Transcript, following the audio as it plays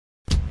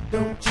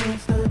Don't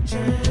change the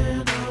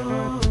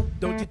channel.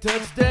 Don't you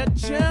touch that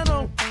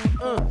channel.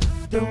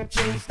 Don't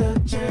change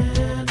the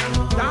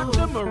channel.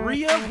 Dr.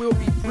 Maria will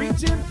be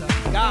preaching the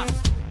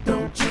gospel.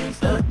 Don't change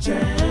the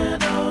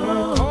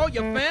channel. Call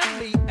your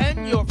family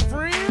and your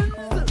friends.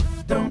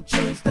 Don't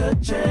change the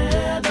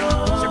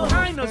channel.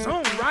 Shekinah's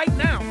home right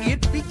now.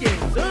 It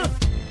begins.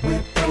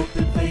 With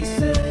open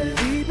faces,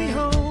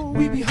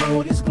 we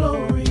behold His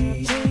glory.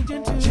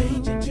 Changing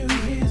to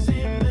His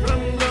image.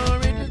 From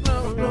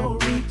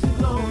glory to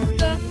glory.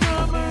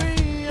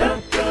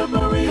 Dr.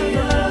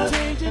 Maria,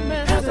 changing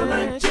message. Has a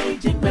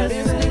life-changing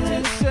message.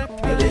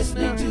 You're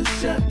listening to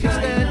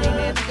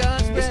Shekinah.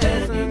 You're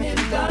standing in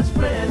God's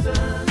presence.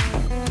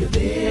 You're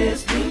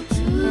listening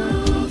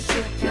to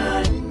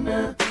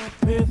Shekinah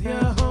with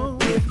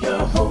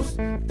your host,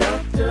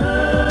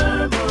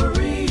 Dr.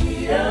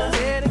 Maria.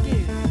 Say it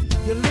again.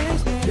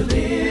 You're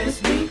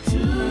listening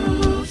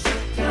to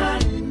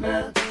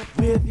Shekinah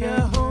with your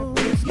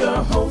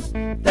host,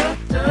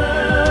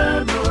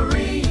 Dr.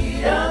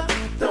 Maria.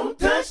 Don't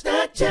touch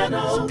that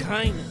channel.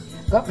 Shekinah.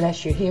 God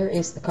bless you. Here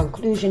is the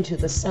conclusion to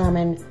the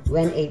sermon,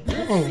 when a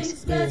plant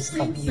is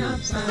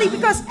abused. See,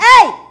 because,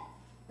 hey,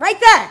 right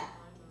there,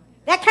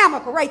 that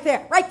chemical right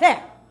there,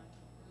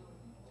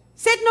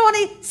 sitting on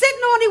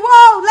the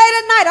wall late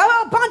at night, a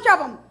whole bunch of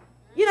them,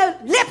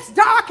 lips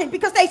darkened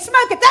because they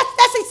smoke it.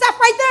 That's the stuff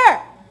right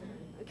there.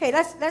 Okay,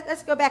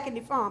 let's go back in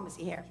the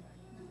pharmacy here.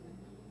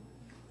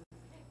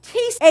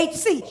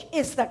 THC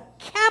is the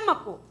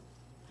chemical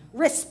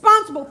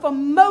responsible for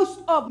most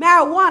of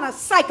marijuana's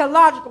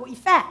psychological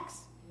effects.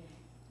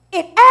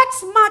 It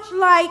acts much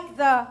like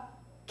the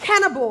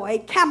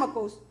cannabinoid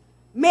chemicals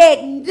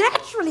made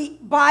naturally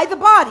by the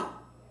body,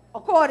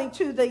 according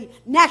to the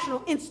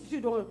National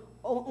Institute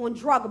on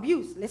Drug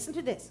Abuse. Listen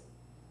to this.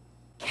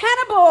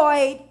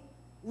 Cannabinoid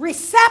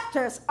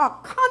receptors are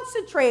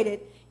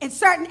concentrated in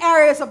certain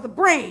areas of the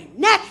brain,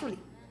 naturally.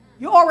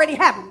 You already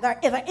have them.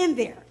 They're in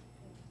there.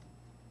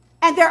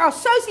 And they're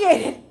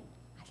associated,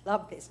 I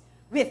love this,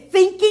 with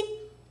thinking.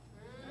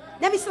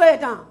 Let me slow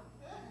it down.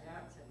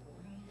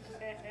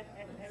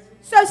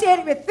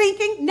 Associated with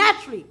thinking,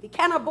 naturally, the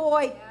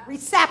cannabinoid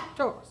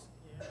receptors.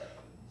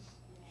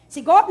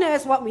 See, God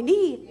knows what we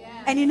need,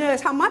 and He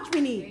knows how much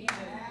we need.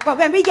 But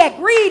when we get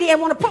greedy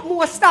and want to put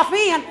more stuff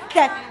in,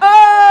 that,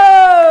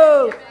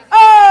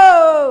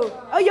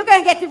 you're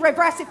going to get the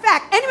reverse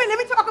effect. Anyway, let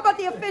me talk about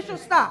the official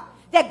stuff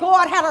that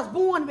God had us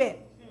born with.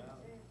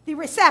 The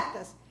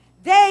receptors.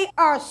 They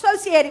are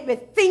associated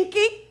with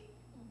thinking,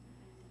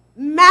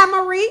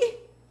 memory,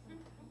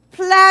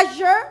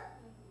 pleasure,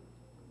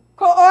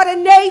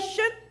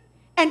 coordination,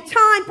 and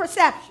time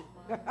perception.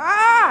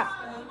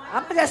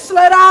 I'm going to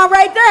slow down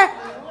right there,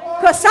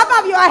 because some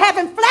of you are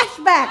having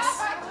flashbacks.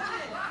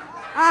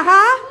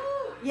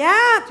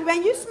 Yeah, to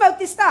when you smoke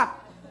this stuff.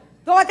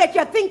 Thought that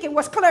your thinking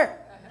was clear.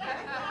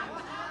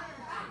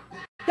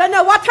 Don't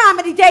know what time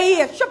of the day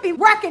it is. Should be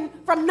working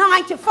from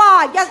 9 to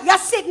 5. You're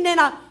sitting in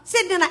an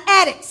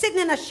attic, sitting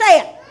in a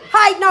shed,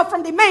 hiding out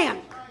from the man.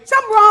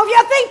 Something wrong with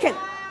your thinking.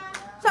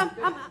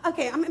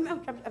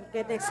 I'm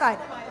getting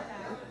excited.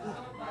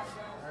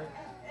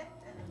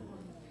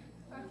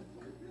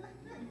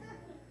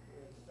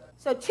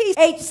 So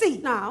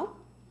THC now,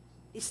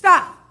 the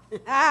stuff,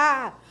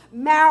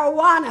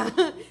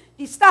 marijuana,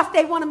 the stuff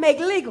they want to make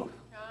legal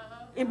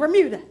in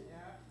Bermuda.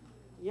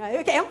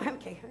 Yeah, okay.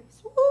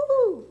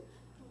 Woo.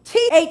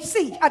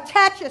 THC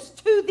attaches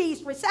to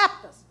these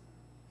receptors,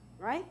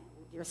 right?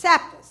 The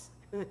receptors,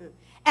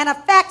 and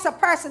affects a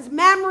person's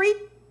memory,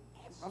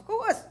 of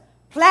course,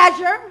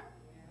 pleasure,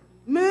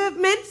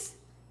 movements,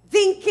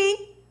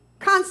 thinking,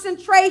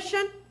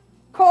 concentration,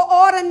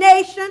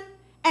 coordination,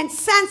 and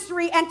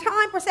sensory and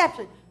time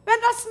perception.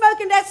 When they're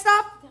smoking that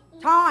stuff,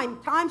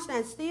 time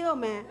stands still,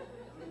 man.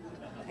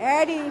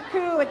 Everything's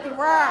cool with the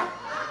world.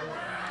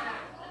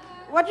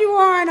 What you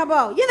worrying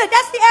about?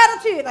 That's the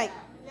attitude. Like,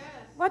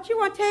 what you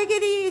want? Take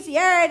it easy.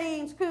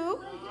 Everything's cool.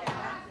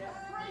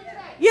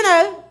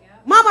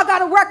 Mama got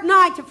to work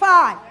 9 to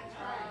 5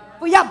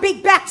 for your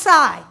big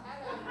backside.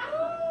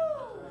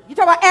 You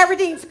talk about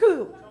everything's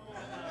cool.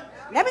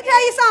 Let me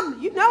tell you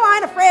something. I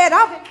ain't afraid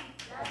of it.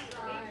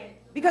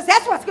 Because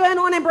that's what's going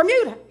on in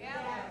Bermuda.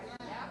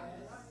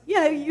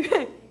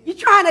 You're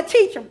trying to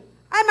teach them.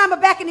 I remember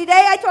back in the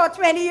day, I taught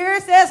 20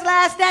 years, that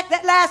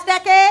last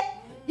decade.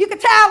 You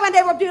could tell when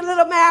they were doing a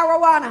little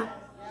marijuana.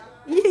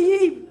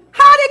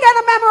 How are they going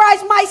to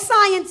memorize my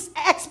science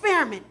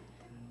experiment?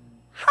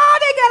 How are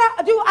they going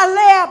to do a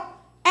lab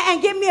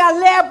and give me a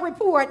lab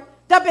report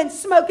that been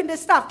smoking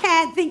this stuff,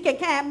 can't think and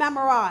can't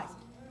memorize?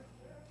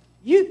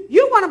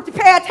 You want them to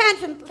pay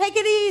attention. Take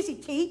it easy,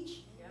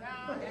 teach.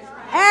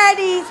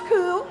 Everything's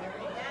cool.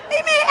 What do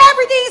you mean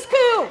everything's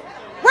cool?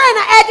 We're in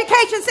an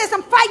education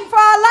system fighting for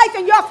our life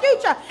and your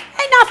future.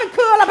 Ain't nothing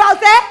cool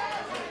about that.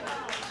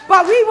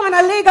 But we want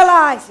to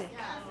legalize it.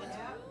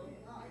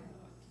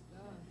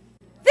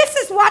 This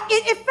is what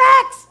it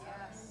affects.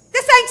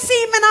 This ain't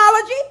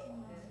semenology.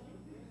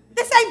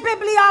 This ain't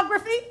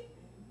bibliography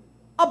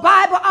or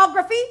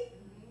Bibleography.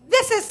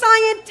 This is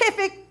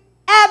scientific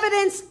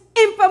evidence,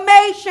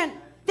 information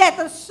that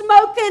the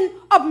smoking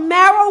of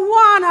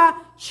marijuana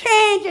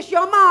changes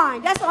your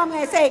mind. That's what I'm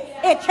going to say.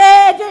 It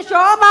changes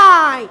your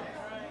mind.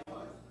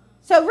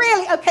 So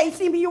really, okay,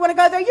 see me, you want to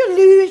go there, you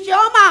lose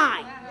your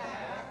mind.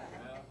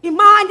 Your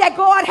mind that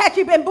God had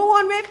you been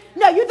born with?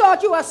 No, you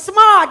thought you were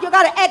smart. You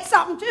got to add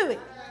something to it.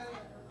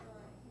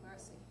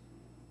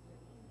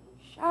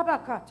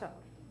 Shabakata.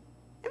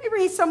 Let me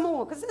read some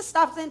more because this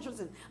stuff's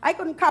interesting. I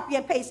couldn't copy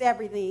and paste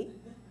everything.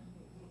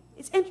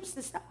 It's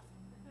interesting stuff.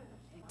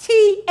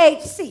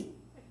 THC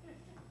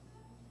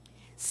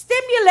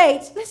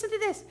stimulates, listen to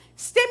this,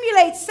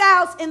 stimulates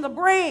cells in the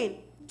brain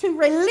to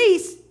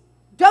release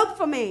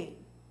dopamine.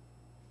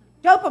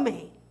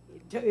 Dopamine.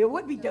 It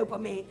would be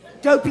dopamine.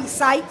 Dopey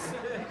sites.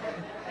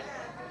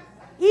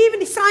 Even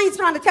the science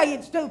trying to tell you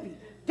it's dopey.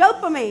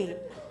 Dopamine.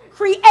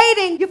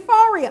 Creating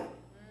euphoria,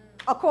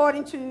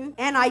 according to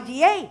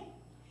NIDA.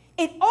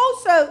 It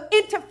also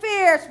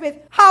interferes with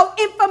how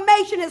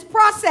information is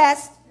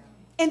processed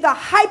in the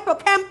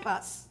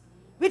hippocampus,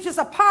 which is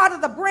a part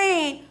of the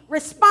brain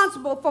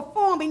responsible for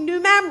forming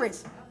new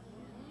memories.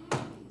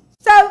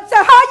 So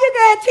how you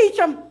going to teach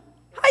them?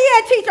 How you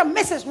going to teach them,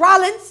 Mrs.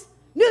 Rollins,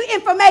 new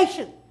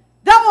information?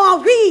 Don't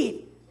want to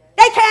read.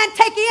 They can't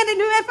take in the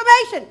new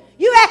information.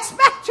 You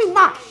expect too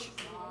much.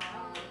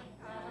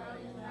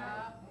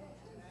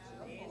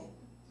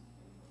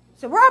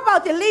 So we're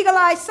about to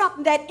legalize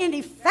something that in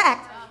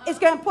effect is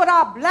going to put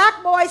our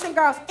black boys and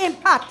girls in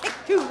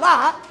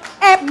particular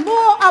at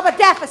more of a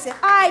deficit.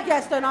 I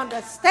just don't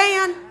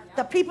understand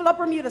the people of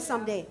Bermuda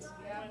some days.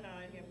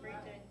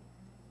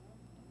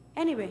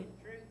 Anyway,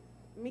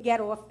 let me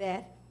get off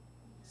that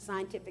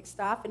scientific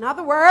stuff. In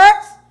other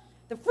words,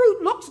 the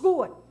fruit looks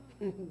good.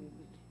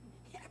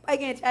 I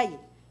can't tell you.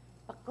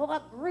 But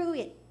God grew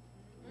it.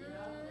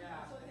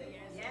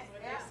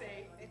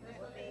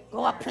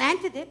 God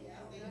planted it.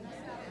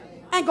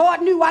 And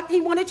God knew what he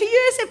wanted to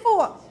use it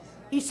for.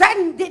 He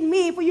certainly didn't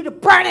mean for you to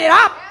burn it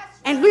up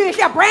and lose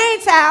your brain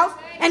cells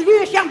and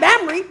lose your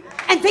memory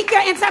and think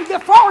you're in some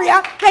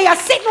euphoria. They are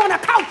sitting on a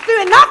couch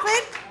doing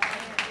nothing.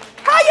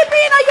 How you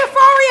being in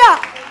euphoria?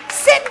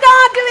 Sitting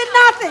down doing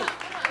nothing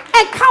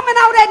and coming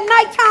out at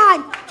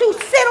nighttime to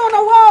sit on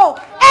a wall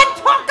and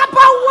talk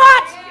about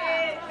what?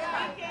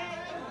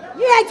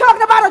 You ain't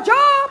talking about a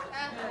job.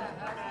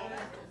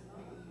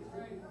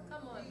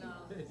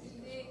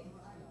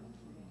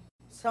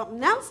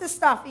 Something else, this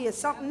stuff is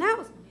something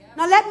else.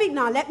 Now let me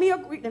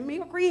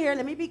agree here.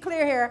 Let me be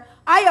clear here.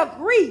 I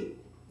agree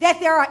that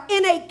there are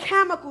innate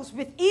chemicals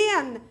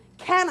within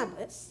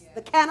cannabis,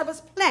 the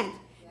cannabis plant,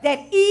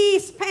 that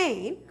ease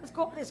pain, because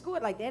God is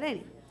good like that,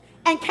 ain't it?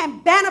 And can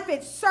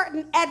benefit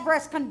certain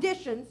adverse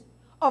conditions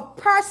of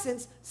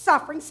persons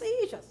suffering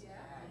seizures.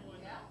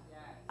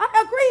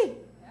 I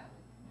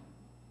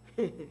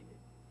agree.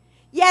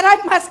 Yet I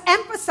must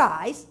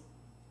emphasize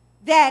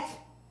that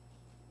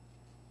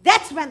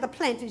that's when the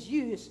plant is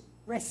used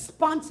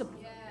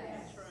responsibly.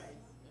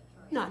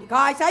 Now, the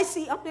guys I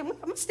see, I'm going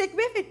to stick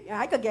with it.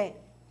 I could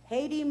get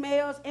hate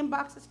emails,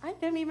 inboxes. I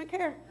don't even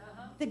care.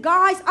 The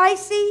guys I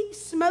see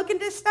smoking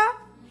this stuff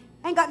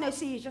ain't got no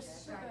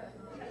seizures.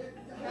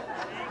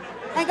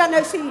 Ain't got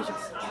no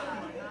seizures.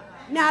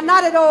 Now,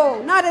 not at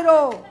all. Not at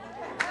all.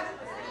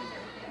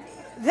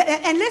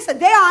 And listen,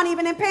 they aren't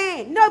even in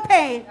pain. No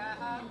pain.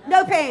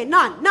 No pain.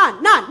 None.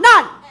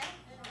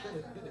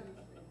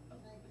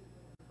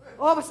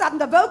 All of a sudden,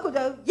 the vocal,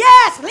 though,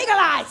 yes,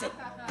 legalize it.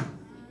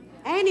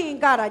 Ain't even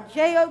got a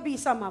J-O-B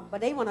some of them,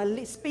 but they want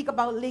to speak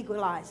about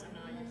legalizing.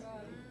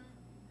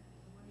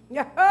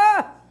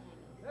 Yeah.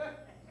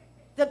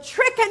 The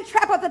trick and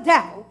trap of the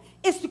devil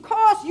is to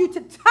cause you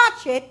to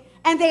touch it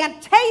and then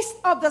taste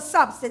of the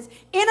substance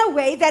in a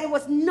way that it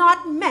was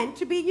not meant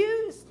to be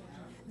used.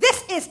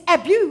 This is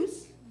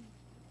abuse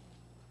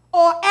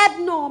or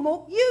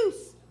abnormal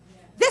use.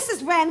 This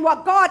is when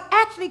what God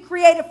actually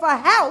created for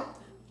help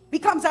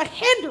becomes a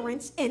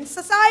hindrance in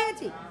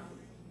society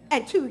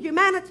and to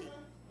humanity.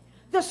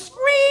 The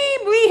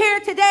scream we hear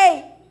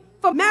today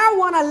for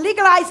marijuana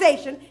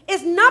legalization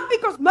is not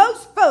because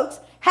most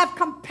folks have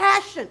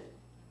compassion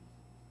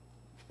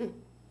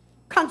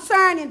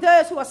concerning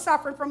those who are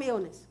suffering from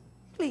illness.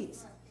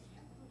 Please.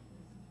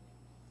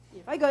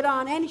 If I go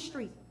down any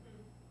street,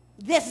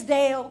 this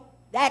dale,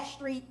 that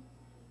street,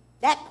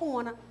 that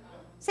corner,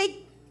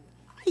 see,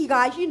 you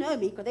guys, you know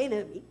me because they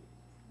know me.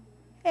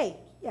 Hey,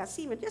 yeah,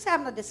 Seaman, just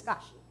having a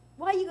discussion.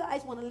 Why you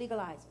guys want to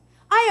legalize it?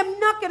 I am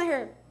not going to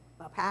hear,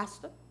 well,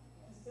 Pastor,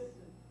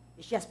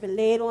 it's just been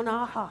laid on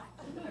our heart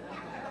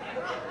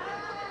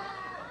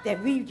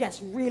that we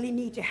just really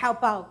need to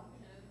help out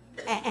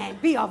and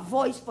be a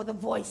voice for the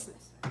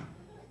voiceless.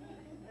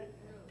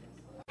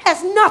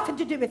 Has nothing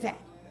to do with that.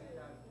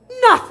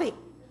 Nothing.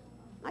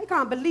 I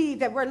can't believe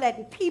that we're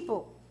letting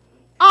people,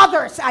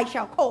 others I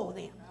shall call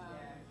them,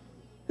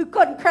 who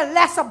couldn't care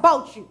less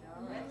about you,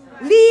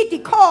 lead the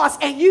cause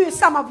and use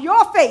some of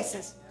your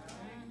faces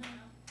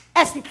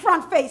as the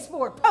front face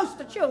for it,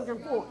 poster children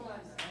for it.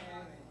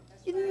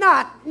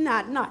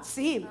 Not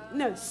seeing.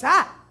 No,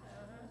 sir.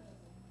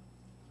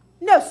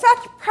 No,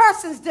 such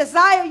persons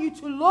desire you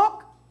to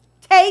look,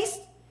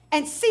 taste,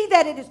 and see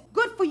that it is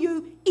good for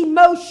you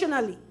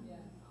emotionally.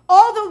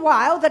 All the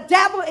while, the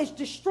devil is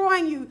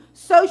destroying you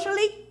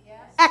socially,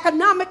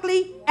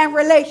 economically, and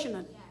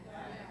relationally.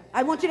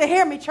 I want you to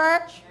hear me,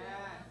 church.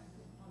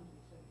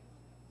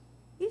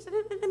 He said,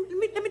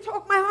 let me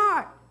talk my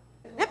heart.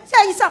 Let me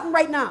tell you something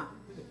right now.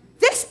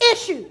 This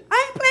issue,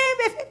 I ain't playing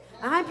with it.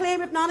 I ain't playing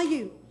with none of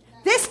you.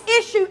 This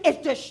issue is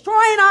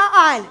destroying our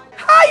island.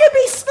 How you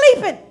be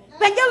sleeping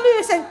when you're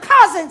losing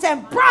cousins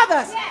and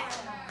brothers?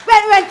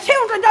 When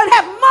children don't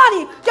have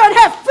money, don't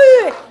have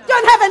food,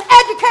 don't have an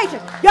education,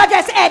 you're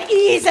just at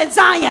ease in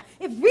Zion.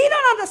 If we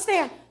don't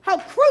understand how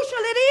crucial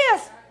it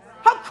is,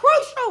 how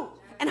crucial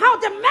and how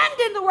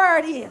demanding the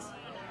word is,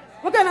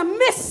 we're going to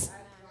miss.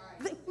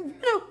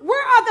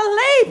 Where are the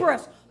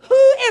laborers?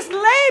 Who is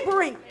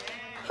laboring?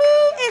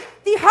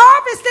 The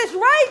harvest is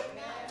ripe.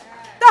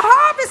 The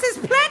harvest is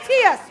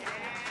plenteous.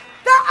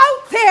 They're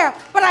out there,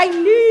 but I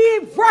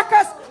need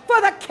workers for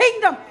the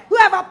kingdom who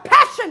have a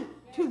passion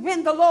to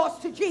win the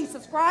lost to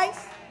Jesus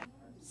Christ.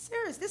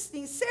 Serious, this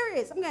thing's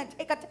serious. I'm going to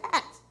take a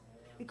tax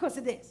because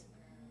of this.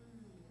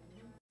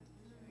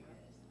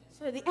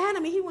 So the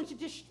enemy, he wants to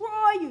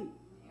destroy you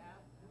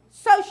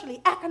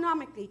socially,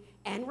 economically,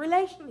 and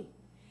relationally.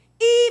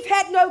 Eve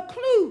had no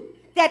clue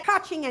that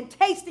touching and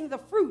tasting the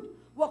fruit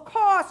will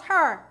cause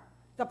her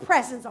the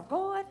presence of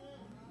God.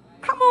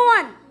 Come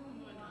on.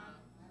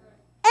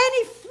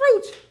 Any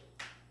fruit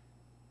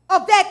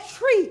of that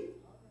tree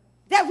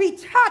that we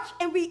touch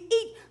and we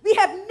eat, we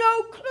have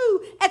no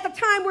clue at the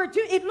time we're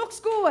doing it.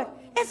 Looks good.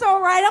 It's all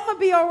right. I'm going to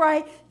be all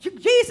right.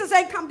 Jesus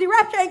ain't come. The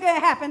rapture ain't going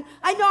to happen.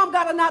 I know I've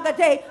got another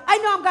day. I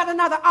know I've got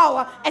another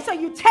hour. And so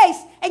you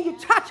taste and you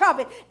touch of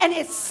it, and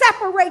it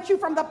separates you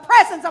from the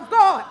presence of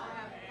God.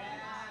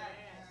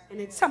 And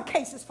in some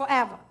cases,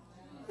 forever.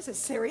 This is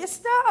serious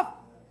stuff.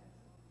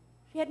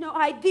 She had no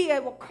idea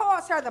it will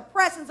cause her the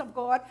presence of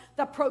God,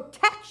 the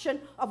protection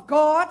of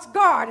God's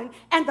garden,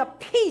 and the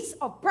peace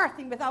of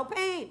birthing without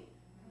pain.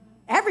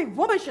 Every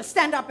woman should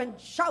stand up and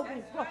shout.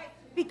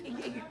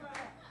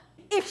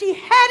 If she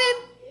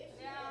hadn't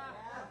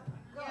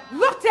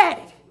looked at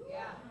it,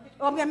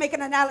 oh, I'm going to make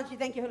an analogy.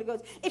 Thank you, Holy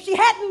Ghost. If she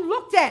hadn't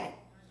looked at it,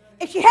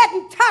 if she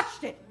hadn't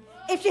touched it,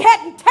 if she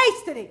hadn't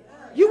tasted it,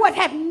 you would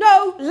have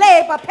no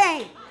labor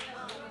pain.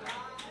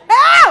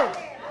 Oh!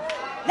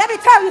 Let me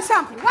tell you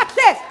something. Watch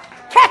this.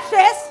 Catch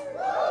this.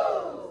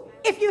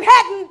 If you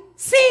hadn't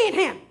seen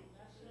him,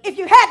 if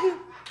you hadn't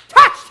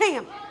touched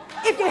him,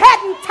 if you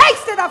hadn't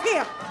tasted of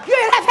him,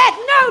 you'd have had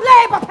no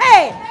labor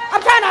pain.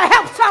 I'm trying to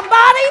help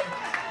somebody.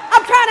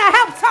 I'm trying to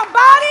help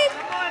somebody.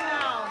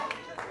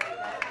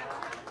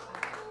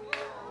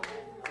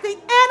 The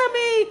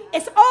enemy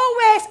is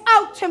always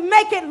out to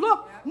make it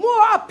look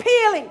more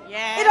appealing.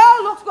 Yes. It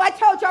all looks good. I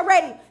told you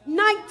already.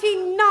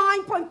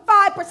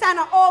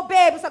 99.5% of all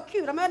babies are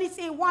cute. I'm only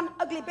seeing one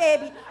ugly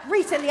baby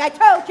recently. I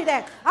told you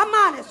that. I'm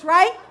honest,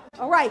 right?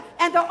 All right.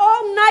 And they're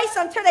all nice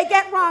until they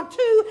get round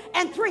 2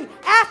 and 3.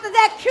 After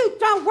that, cute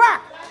don't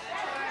work.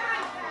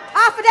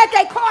 After that,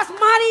 they cost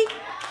money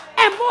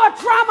and more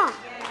drama.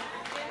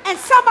 And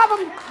some of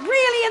them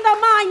really in their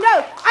mind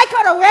know, I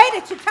could have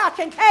waited to touch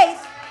and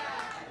taste.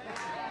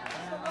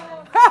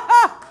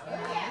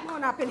 Come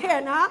on up in here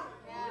now.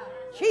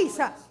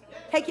 Jesus.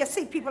 Take your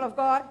seat, people of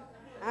God.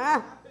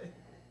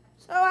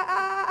 So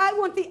I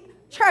want the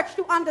church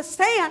to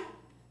understand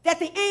that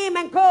the aim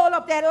and goal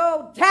of that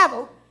old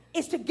devil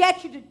is to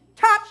get you to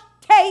touch,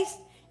 taste,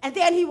 and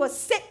then he will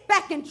sit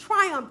back in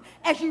triumph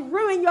as you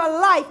ruin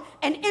your life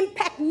and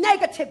impact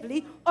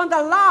negatively on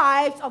the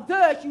lives of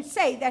those you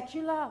say that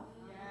you love.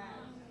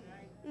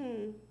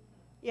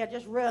 Yeah,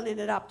 just rolling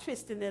it up,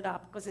 twisting it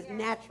up, because it's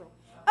natural.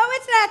 Oh,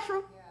 it's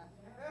natural.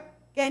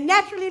 Can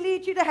naturally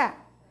lead you to hell.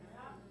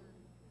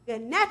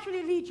 Can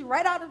naturally lead you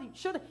right out of the...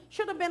 Should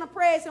have been a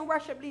praise and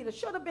worship leader.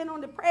 Should have been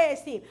on the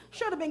praise team.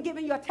 Should have been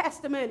giving your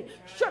testimony.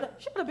 Should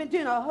have been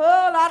doing a whole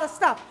lot of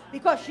stuff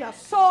because you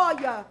saw,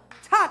 you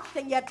touched,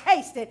 and you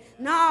tasted.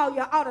 Now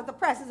you're out of the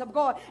presence of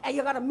God, and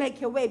you're going to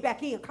make your way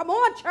back in. Come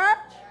on,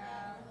 church.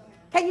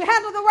 Can you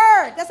handle the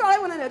word? That's all I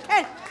want to know.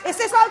 Is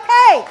this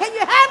okay? Can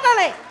you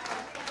handle it?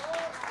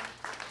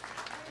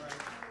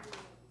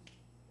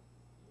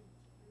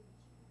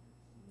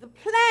 The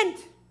plant,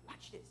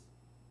 watch this.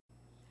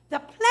 The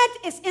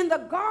plant is in the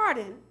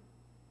garden,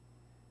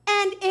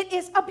 and it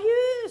is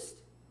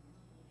abused.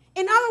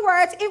 In other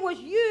words, it was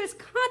used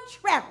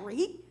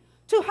contrary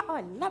to how, oh,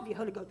 I love you,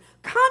 Holy Ghost.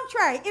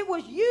 Contrary, it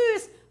was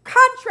used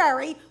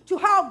contrary to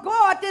how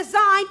God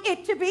designed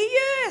it to be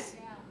used.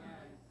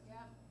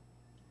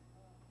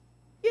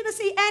 You don't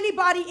see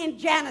anybody in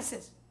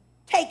Genesis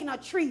taking a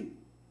tree,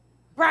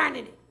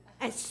 burning it,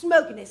 and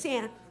smoking it,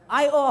 saying,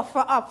 I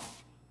offer up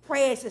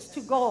praises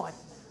to God.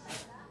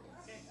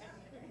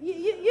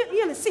 You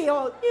don't see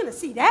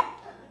that.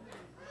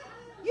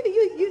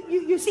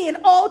 You see an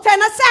altar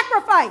and a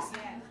sacrifice.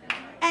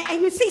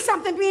 And you see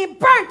something being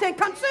burnt and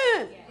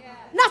consumed.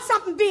 Not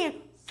something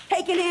being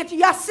taken into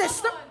your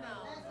system.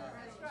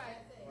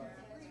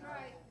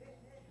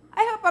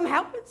 I hope I'm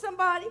helping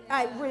somebody.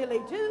 I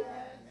really do.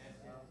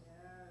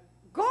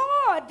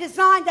 God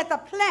designed that the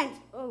plant,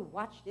 oh,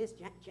 watch this,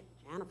 Janice,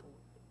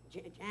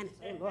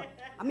 oh Lord.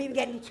 I'm even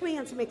getting the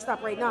twins mixed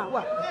up right now.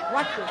 What?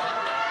 Watch this.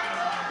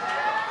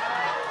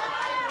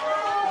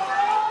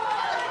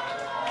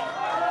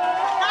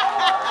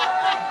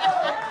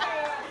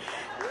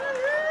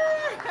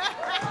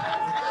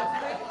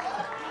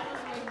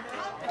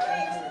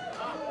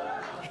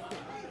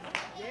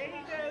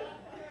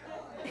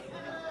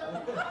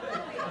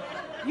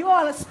 You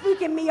all are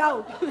spooking me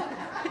out.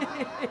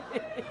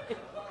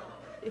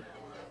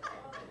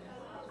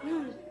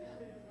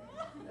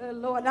 Oh,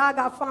 Lord, now I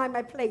got to find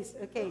my place.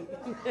 Okay.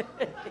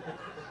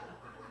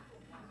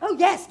 Oh,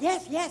 yes.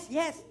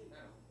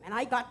 Man,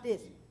 I got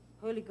this.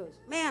 Holy Ghost.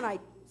 Man, I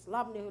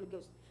love the Holy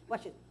Ghost.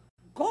 Watch it.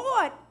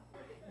 God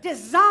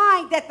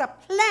designed that the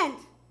plant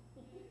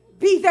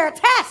be their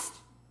test.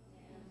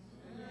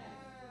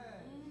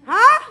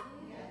 Huh?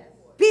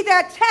 Be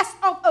their test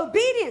of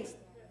obedience.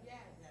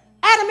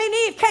 Adam and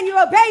Eve, can you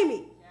obey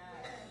me?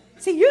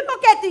 See, you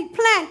look at the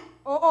plant,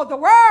 or the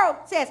world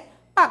says,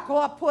 oh,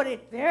 God put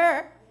it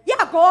there.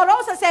 Yeah, God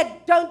also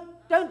said, don't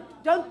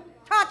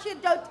touch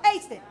it, don't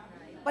taste it.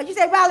 But you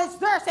say, well, it's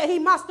there, so he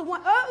must have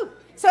won. Oh,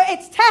 so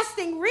it's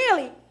testing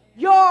really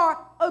your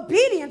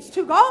obedience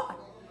to God.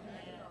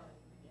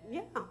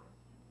 Yeah.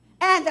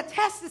 And the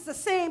test is the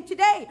same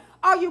today.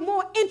 Are you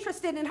more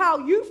interested in how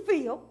you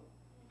feel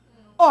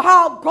or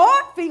how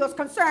God feels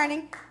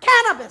concerning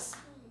cannabis?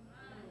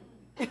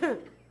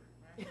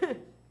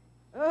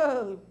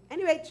 Oh,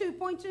 anyway,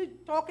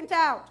 2.2, talking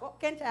towel.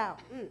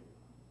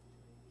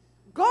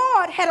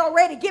 God had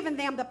already given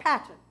them the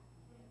pattern.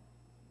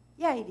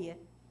 Yeah, he did.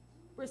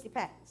 Where's the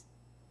patterns?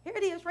 Here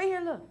it is, right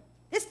here, look.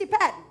 It's the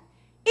pattern.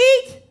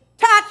 Eat,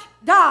 touch,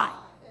 die.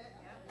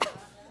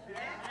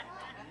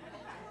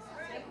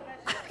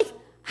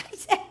 I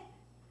said,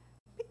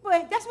 people,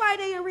 that's why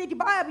they didn't read the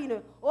Bible, you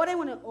know. Or they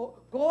want to,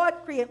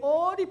 God created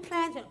all the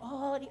plants and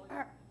all the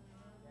earth.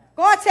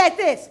 God said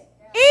this,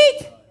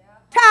 eat,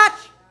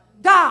 touch,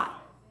 die.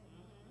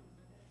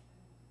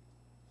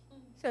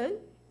 So,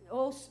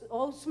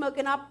 all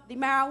smoking up the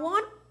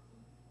marijuana,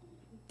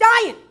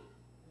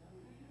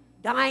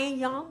 dying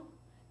young,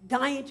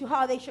 dying to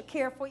how they should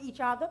care for each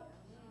other,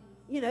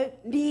 you know,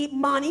 need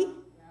money,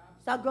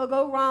 so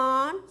go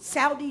around,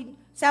 sell the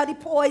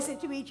poison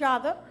to each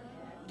other,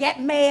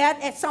 get mad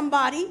at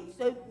somebody,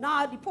 so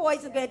now the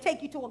poison is going to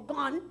take you to a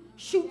gun,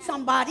 shoot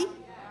somebody.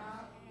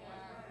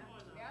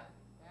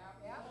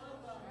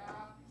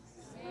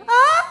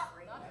 Huh?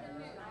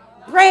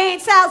 Brain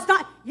cells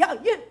done.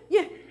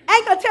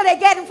 Ain't until they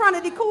get in front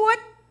of the court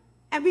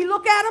and we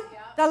look at them,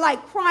 they're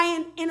like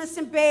crying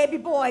innocent baby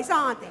boys,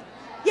 aren't they?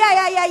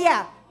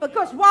 Yeah.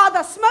 Because while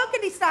they're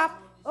smoking this stuff,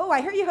 oh,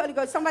 I hear you, Holy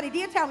Ghost. Somebody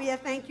did tell me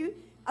that, thank you.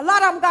 A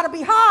lot of them got to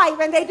be high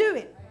when they do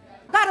it.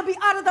 Got to be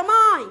out of the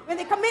mind when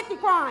they commit the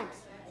crimes.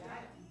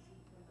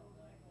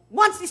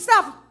 Once the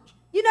stuff,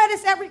 you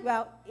notice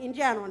in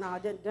general now,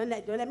 don't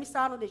let me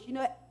start on this. You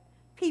know,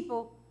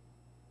 people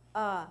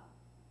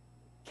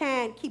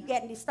can keep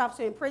getting this stuff,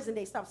 so in prison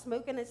they stop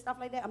smoking and stuff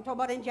like that. I'm talking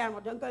about in general,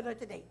 don't go there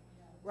today,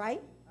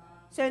 right?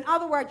 So in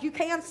other words, you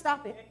can't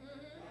stop it.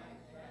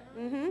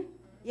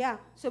 Yeah,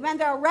 so when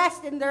they're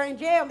arrested and they're in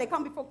jail, they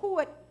come before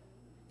court,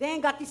 they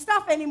ain't got the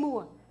stuff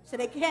anymore. So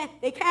they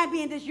can't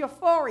be in this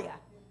euphoria.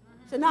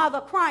 So now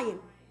they're crying,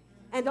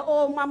 and the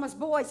old mama's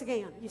boys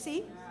again, you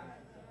see?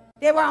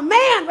 They were a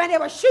man when they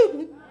were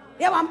shooting.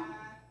 Well, I'm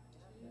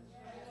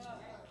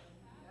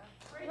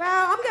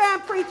going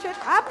to preach it.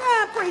 I'm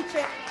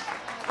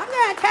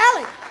going to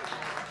tell it.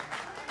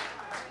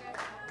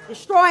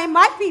 Destroying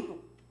my people.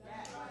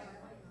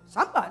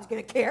 Somebody's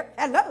going to care.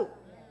 Hello.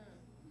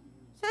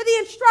 So the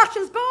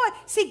instructions,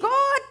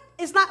 God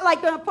is not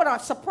like going to put a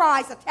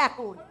surprise attack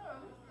on you.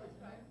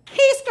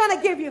 He's going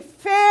to give you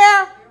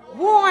fair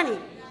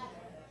warning.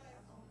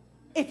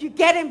 If you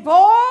get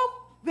involved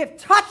with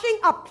touching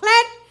a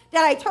plant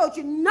that I told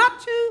you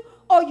not to,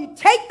 or you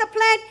take the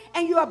plant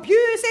and you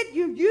abuse it,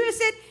 you use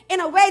it in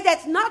a way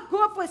that's not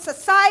good for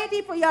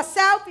society, for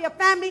yourself, for your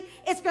family,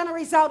 it's going to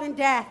result in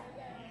death.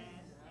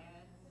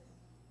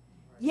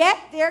 Yet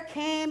there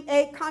came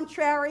a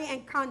contrary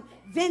and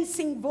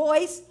convincing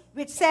voice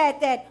which said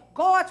that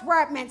God's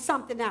word meant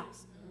something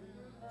else.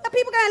 The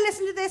people going to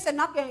listen to this and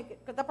not going to,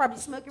 because they're probably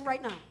smoking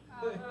right now.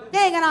 They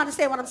ain't going to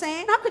understand what I'm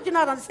saying. How could you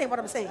not understand what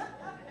I'm saying?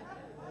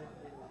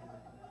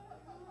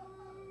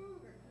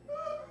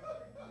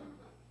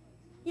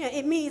 You know,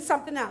 it means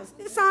something else.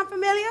 Does it sound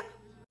familiar?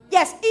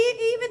 Yes,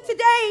 even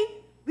today,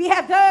 we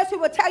have those who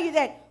will tell you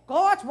that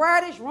God's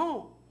word is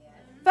wrong.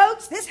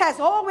 Folks, this has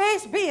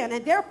always been,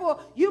 and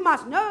therefore you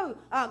must know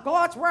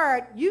God's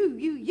word.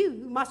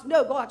 You must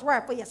know God's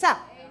word for yourself.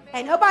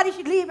 And nobody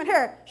should leave in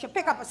here. Should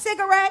pick up a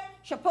cigarette,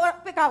 should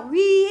pick up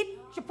weed,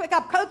 should pick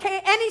up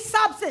cocaine, any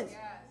substance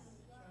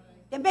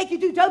that make you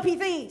do dopey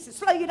things to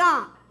slow you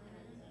down.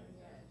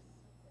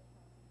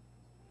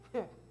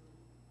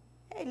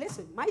 Hey,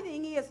 listen, my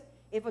thing is,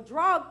 if a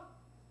drug,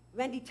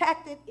 when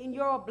detected in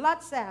your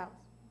blood cells,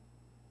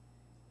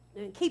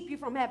 and keep you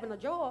from having a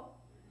job,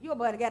 you're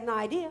about to get an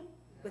idea.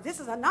 But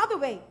this is another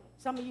way.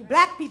 Some of you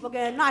black people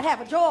going to not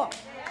have a job.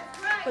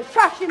 But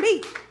trust you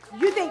me,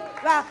 you think,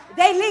 well,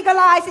 they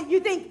legalize it. You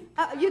think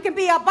you can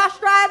be a bus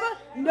driver?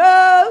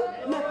 No.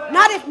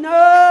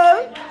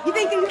 No. You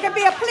think you can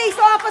be a police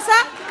officer?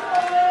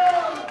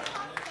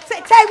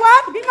 Say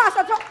what? Be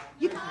myself.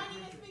 You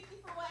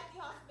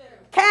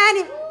can't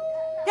even.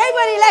 They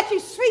wouldn't let you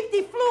sweep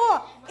the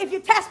floor if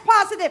you test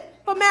positive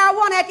for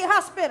marijuana at the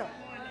hospital.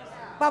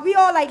 But we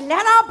all like,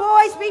 let our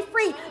boys be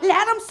free.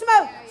 Let them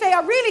smoke. So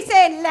you're really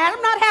saying, let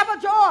them not have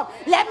a job.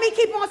 Let me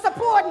keep on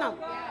supporting them.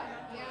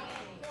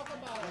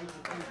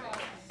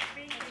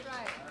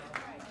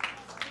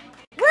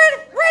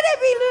 Where did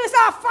we lose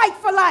our fight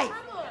for life?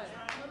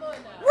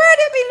 Where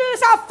did we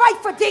lose our fight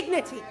for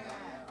dignity?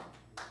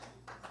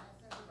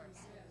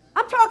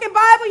 I'm talking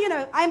Bible, you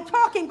know. I'm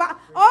talking about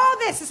all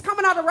this is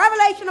coming out of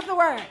revelation of the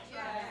Word.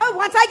 Oh,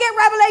 once I get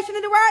revelation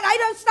in the Word, I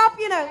don't stop,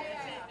 you know.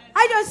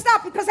 I don't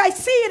stop because I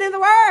see it in the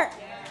Word.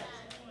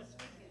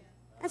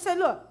 And so,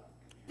 look,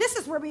 this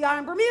is where we are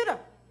in Bermuda.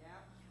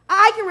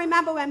 I can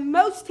remember when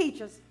most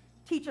teachers,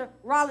 Teacher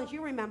Rollins,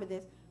 you remember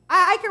this.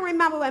 I can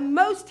remember when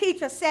most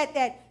teachers said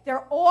that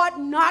there ought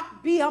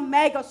not be a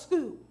mega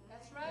school.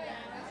 That's right.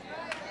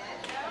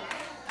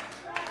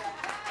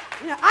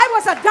 You know, I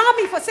was a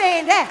dummy for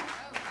saying that.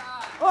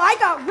 Oh, I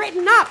got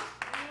written up.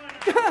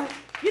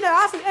 You know,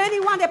 I was the only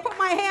one that put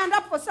my hand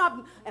up for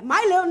something, and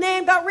my little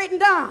name got written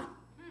down.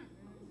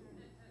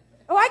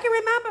 Oh, I can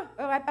remember.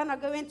 Oh, I better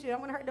not go into it. I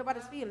don't want to hurt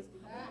nobody's feelings.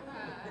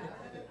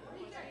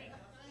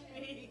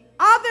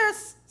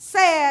 Others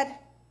said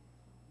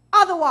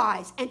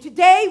otherwise, and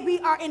today we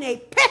are in a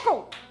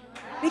pickle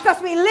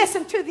because we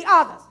listen to the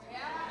others.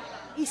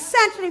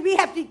 Essentially, we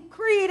have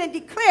decreed and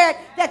declared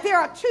that there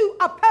are two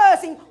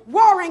opposing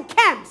warring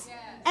camps.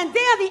 And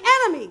there the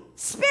enemy,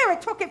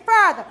 spirit, took it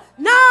further.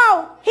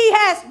 Now he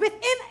has,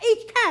 within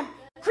each camp,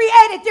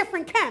 created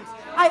different camps.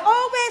 I've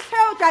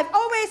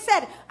always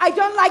said, I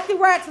don't like the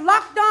words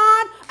locked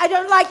on. I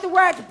don't like the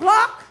words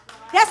block.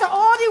 That's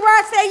all the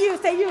words they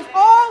use. They use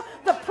all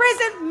the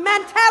prison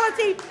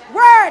mentality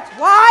words.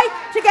 Why?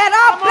 To get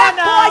our black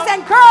boys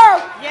and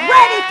girls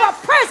ready for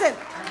prison.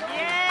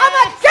 Yes. I'm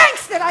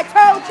against it, I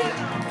told you.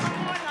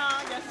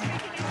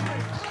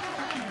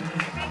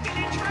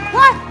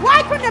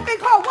 Why couldn't it have been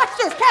called, watch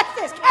this, catch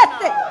this, catch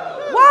this?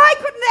 Why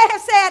couldn't they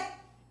have said,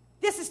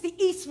 this is the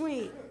East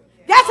Wing?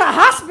 That's a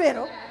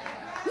hospital.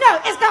 No,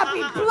 it's got to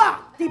be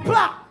block, the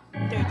block.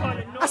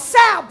 A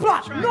south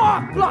block,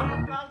 north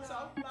block,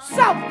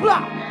 south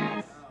block.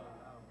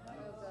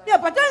 Yeah,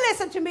 but don't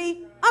listen to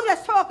me. I'm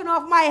just talking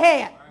off my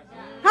head.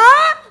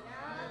 Huh?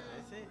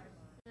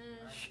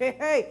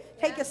 Hey,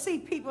 take a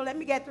seat, people. Let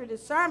me get through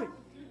this sermon.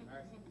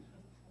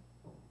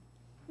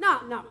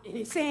 No,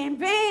 it's in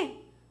vain.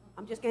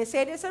 I'm just going to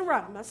say this and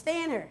run. I'm not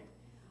staying here.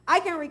 I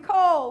can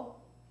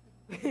recall,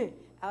 the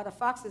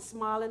fox is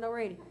smiling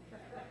already.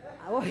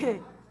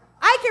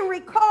 I can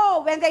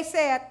recall when they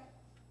said,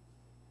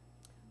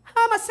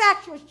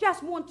 homosexuals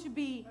just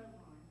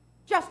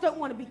don't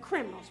want to be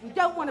criminals. We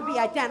don't want to be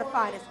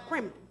identified as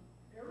criminals.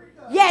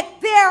 Yet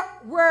there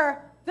were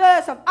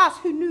those of us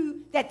who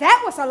knew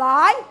that was a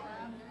lie.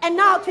 And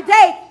now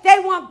today they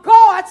want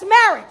God's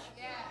marriage.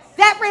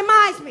 That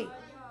reminds me.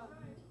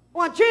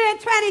 On June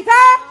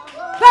 23rd,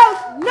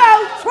 vote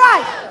no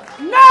twice.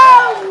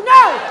 No,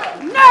 no,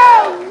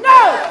 no, no,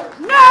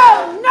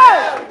 no,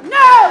 no,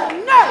 no,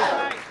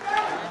 no.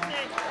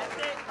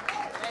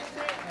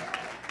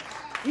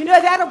 You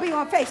know that'll be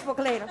on Facebook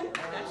later.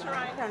 That's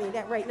right. I'm telling you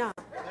that right now.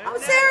 I'm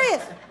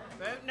serious.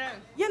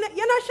 You're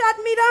not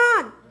shutting me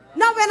down.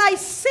 Not when I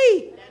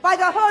see by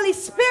the Holy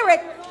Spirit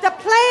the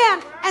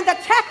plan and the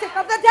tactic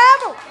of the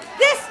devil.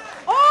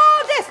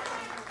 All this.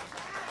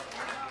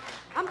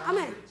 I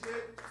mean,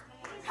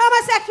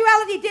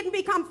 homosexuality didn't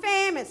become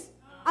famous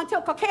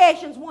until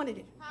Caucasians wanted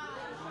it.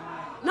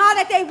 Now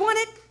that they want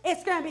it,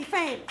 it's going to be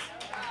famous.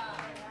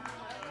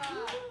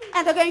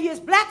 And they're going to use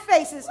black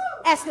faces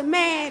as the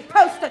main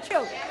poster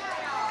children.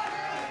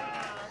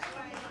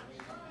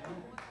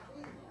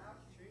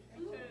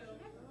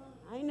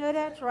 I know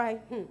that's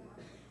right.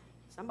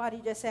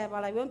 Somebody just said,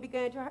 well, I won't be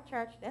going to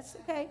church. That's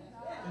okay.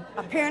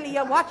 Apparently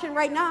you're watching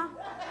right now.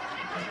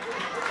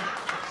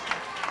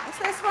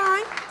 That's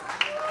fine.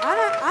 I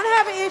don't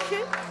have an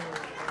issue.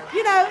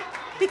 You know,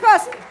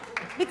 because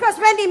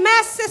when the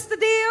mass sister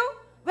deal,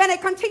 when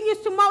it continues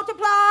to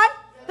multiply,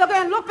 they're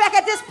going to look back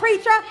at this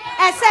preacher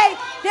and say,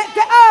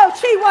 oh,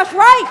 she was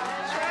right.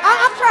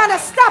 I'm trying to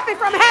stop it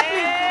from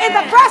happening in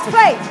the first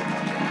place.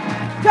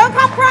 Don't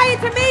come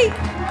crying to me.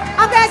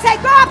 I'm going to say,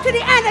 go up to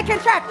the Anglican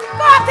church.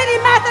 Go up to the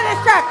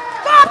Methodist church.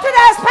 Go up to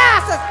those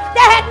pastors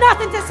that had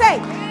nothing to say.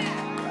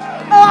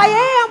 Oh, I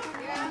am.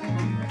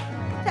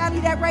 I'm telling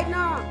you that right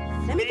now.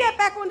 Let me get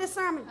back on this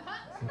sermon.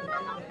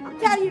 I'm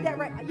telling you that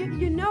right.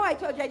 You know I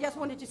told you I just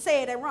wanted to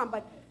say it and run,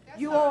 but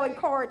you all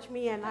encouraged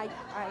me and I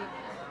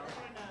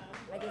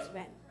just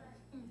went.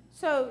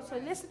 So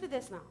listen to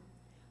this now.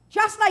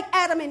 Just like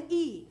Adam and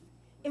Eve,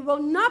 it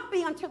will not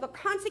be until the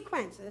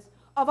consequences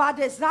of our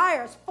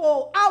desires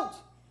fall out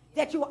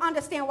that you will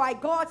understand why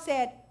God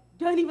said,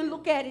 Don't even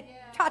look at it,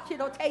 touch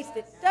it, or taste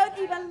it. Don't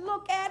even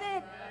look at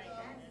it.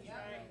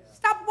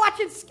 Stop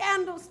watching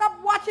scandals.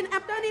 Stop watching.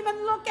 Don't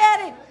even look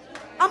at it.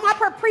 I'm up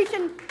here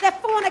preaching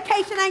that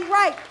fornication ain't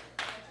right.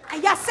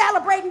 And y'all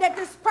celebrating that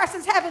this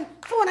person's having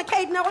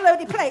fornicating all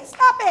over the place.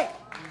 Stop it.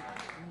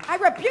 I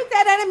rebuke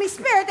that enemy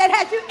spirit that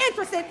has you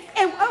interested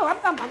in,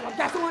 I'm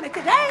just doing it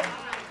today.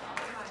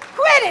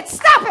 Quit it.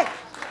 Stop it.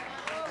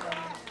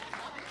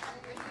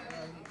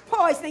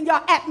 Poisoning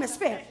your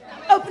atmosphere.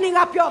 Opening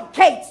up your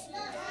gates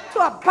to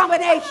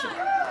abomination.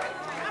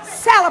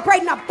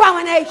 Celebrating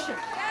abomination.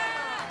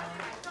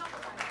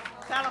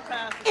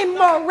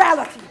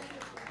 Immorality.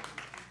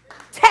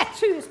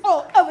 Tattoos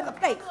all over the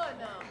place.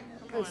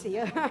 Let's see.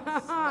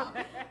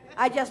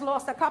 I just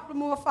lost a couple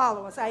more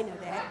followers. I know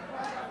that.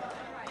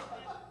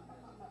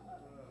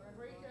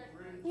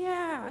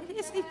 Yeah,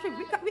 it's true.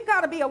 We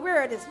got to be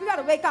aware of this. We got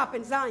to wake up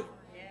in Zion.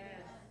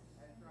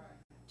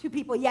 Two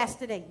people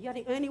yesterday. You're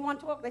the only one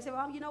talk. They said,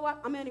 well, you know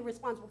what? I'm only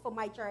responsible for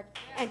my church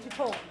and to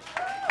talk.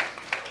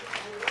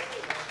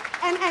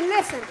 And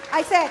listen,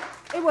 I said,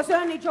 it was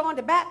only John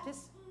the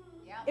Baptist.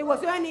 It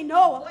was only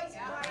Noah.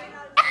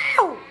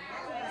 Ow!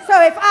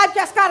 So if I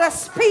just got to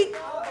speak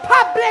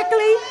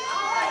publicly,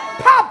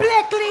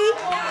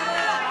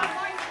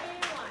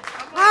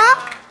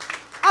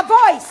 a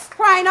voice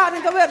crying out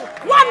in the wilderness.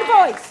 One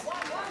voice.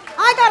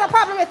 I got a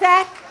problem with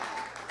that.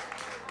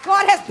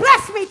 God has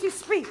blessed me to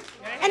speak.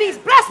 And he's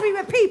blessed me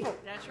with people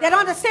that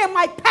understand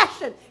my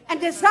passion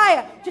and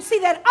desire to see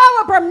that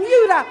our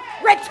Bermuda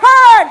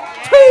return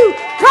to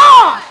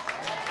God.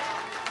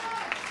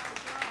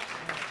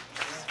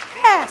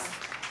 Yes.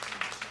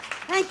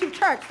 Thank you,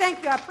 church.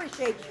 Thank you. I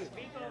appreciate you.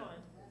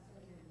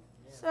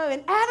 So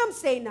in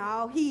Adam's day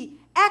now, he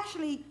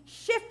actually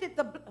shifted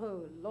the...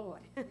 Oh,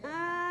 Lord.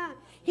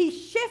 He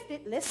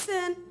shifted,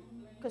 listen,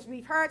 because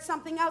we've heard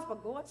something else,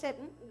 but God said,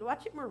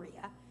 watch it,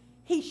 Maria.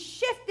 He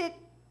shifted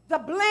the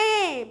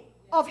blame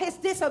of his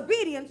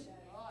disobedience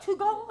to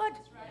God.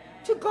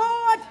 To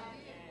God.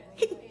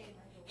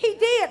 He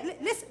did.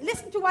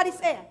 Listen to what he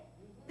said.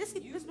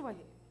 Listen to what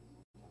he said.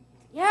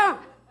 Yeah.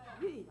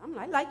 I'm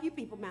like you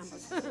people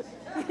members.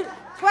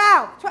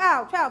 12.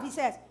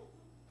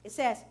 It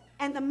says,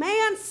 and the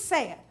man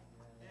said,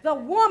 the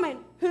woman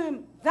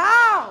whom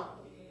thou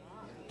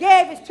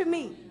gavest to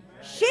me,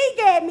 she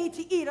gave me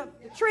to eat of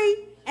the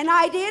tree, and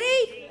I did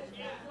eat.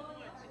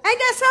 Ain't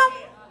that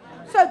something?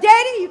 So,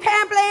 Daddy, you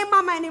can't blame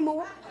Mama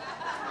anymore.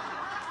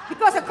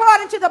 Because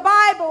according to the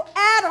Bible,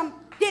 Adam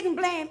didn't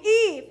blame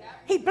Eve.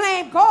 He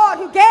blamed God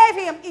who gave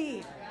him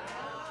Eve.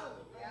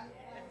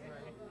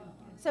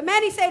 So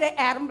many say that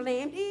Adam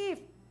blamed Eve.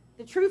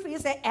 The truth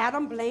is that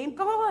Adam blamed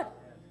God.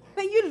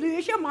 When you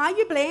lose your mind,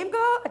 you blame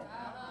God.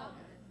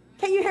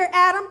 Can you hear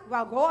Adam?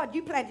 Well, God,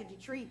 you planted the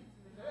tree.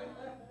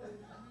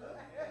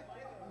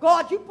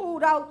 God, you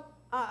pulled out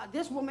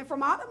this woman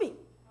from out of me.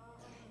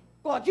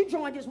 God, you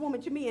joined this woman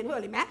to me in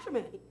holy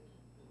matrimony.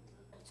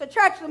 So,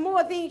 church, the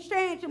more things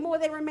change, the more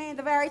they remain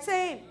the very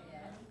same.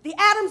 The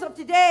Adams of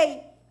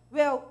today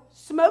will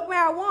smoke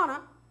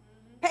marijuana,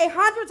 pay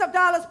hundreds of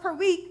dollars per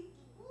week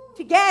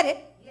to get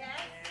it,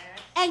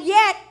 and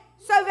yet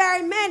so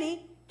very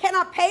many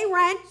cannot pay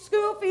rent,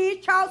 school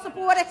fees, child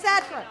support,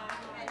 etc.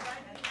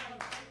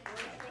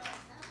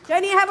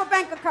 Don't even have a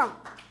bank account.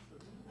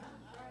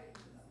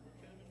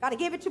 Got to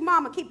give it to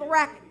mama, keep a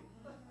racket.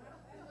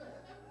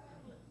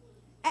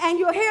 And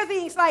you'll hear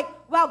things like,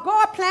 well,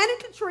 God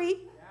planted the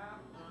tree.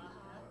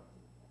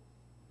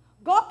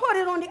 God put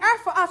it on the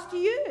earth for us to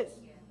use.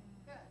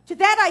 To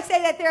that I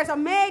say that there's a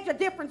major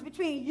difference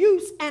between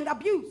use and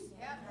abuse.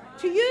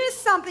 To use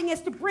something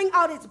is to bring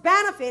out its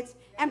benefits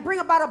and bring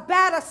about a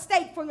better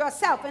state for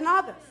yourself and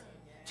others.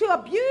 To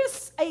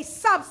abuse a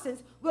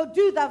substance will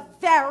do the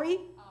very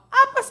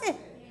opposite.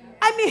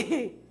 I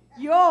mean,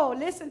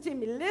 listen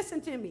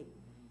to me.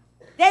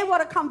 They would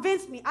have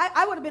convinced me.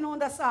 I would have been on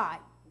the side,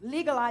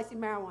 legalizing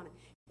marijuana.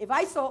 If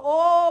I saw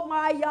all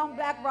my young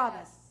black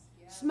brothers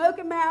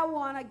smoking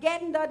marijuana,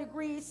 getting the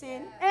degrees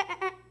in,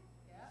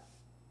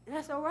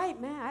 that's all right,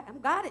 man. I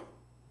got it.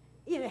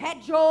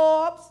 Had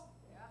jobs,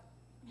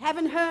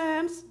 having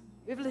homes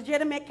with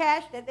legitimate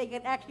cash that they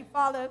could actually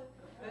follow.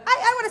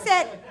 I would have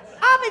said,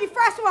 I'll be the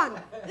first one.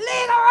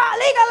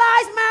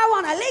 Legalize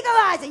marijuana.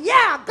 Legalize it.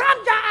 Yeah,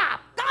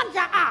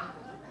 ganja up.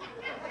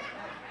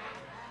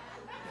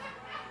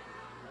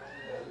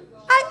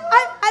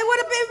 I would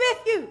have been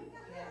with you.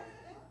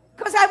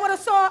 Because I would have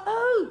saw,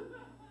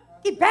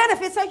 the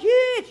benefits are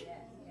huge.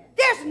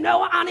 There's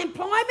no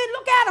unemployment.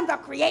 Look at them. They're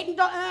creating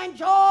their own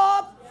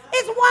jobs.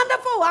 It's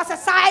wonderful. Our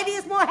society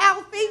is more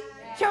healthy.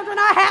 Children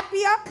are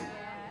happier.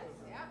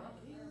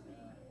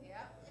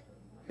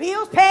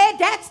 Bills paid,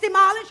 debts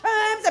demolished,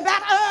 homes and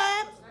better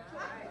homes.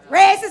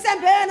 Raises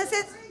and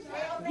bonuses.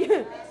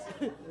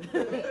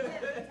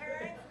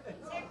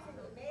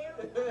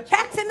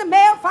 Checks in the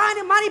mail,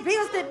 finding money,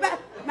 bills.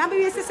 Remember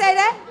we used to say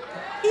that?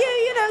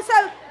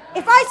 So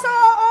if I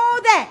saw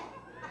all that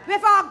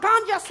with our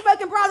ganja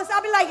smoking brothers,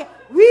 I'd be like,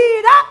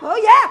 weed up. Oh,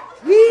 yeah,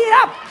 weed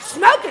up.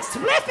 Smoke it,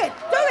 spliff it,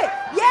 do it.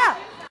 Yeah.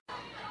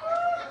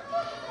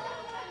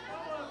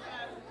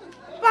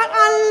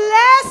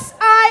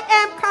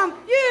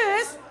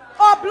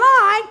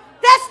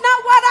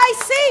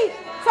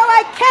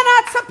 I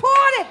cannot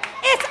support it.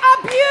 It's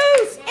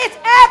abuse. It's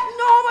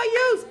abnormal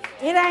use.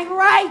 It ain't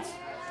right.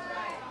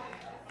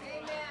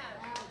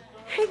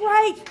 Ain't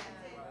right.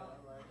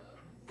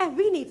 And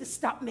we need to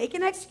stop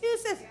making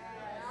excuses.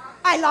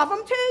 I love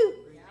them too.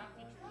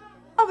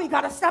 Oh, we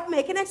got to stop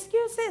making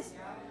excuses.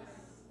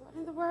 What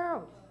in the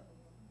world?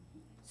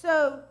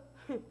 So,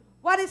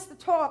 what is the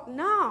talk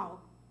now?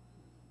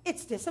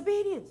 It's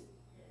disobedience.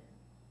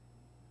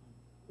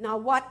 Now,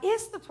 what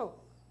is the talk?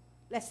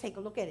 Let's take a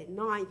look at it.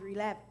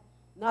 9-11.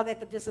 Now that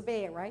they're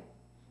disobeying, right?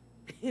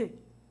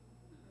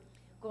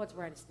 God's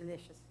word is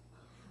delicious.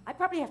 I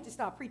probably have to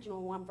start preaching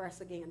on one verse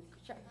again.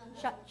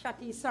 Shut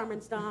these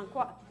sermons down.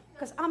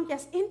 Because I'm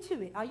just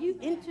into it. Are you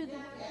into the...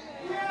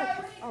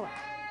 Okay. All right.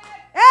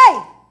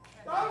 Hey!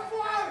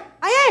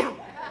 I am.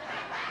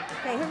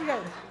 Okay, here we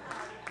go.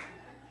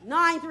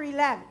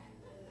 9-11.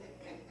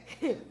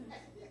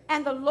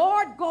 And the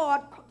Lord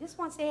God... This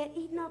one said,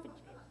 eating of it.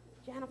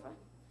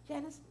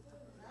 Janice?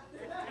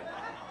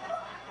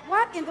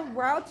 What in the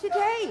world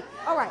today?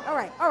 All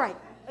right.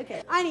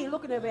 Okay, I ain't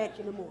looking over at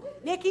you no more.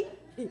 Nikki?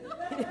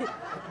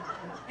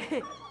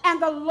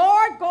 And the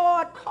Lord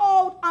God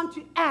called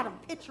unto Adam,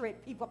 picture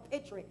it, people,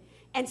 picture it,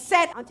 and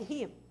said unto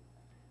him,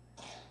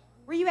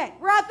 where you at?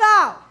 Where art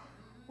thou?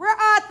 Where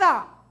art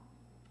thou?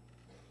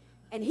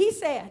 And he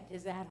said,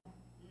 is Adam,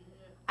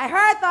 I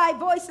heard thy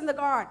voice in the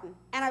garden,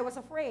 and I was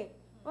afraid.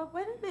 Well,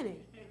 wait a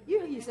minute.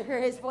 You used to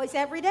hear his voice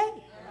every day.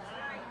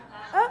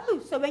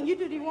 Oh, so when you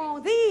do the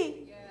wrong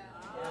thing,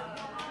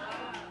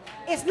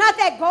 it's not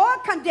that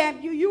God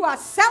condemned you, you are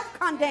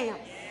self-condemned.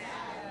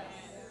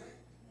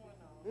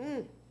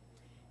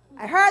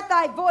 I heard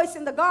thy voice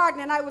in the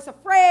garden, and I was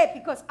afraid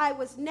because I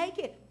was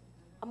naked.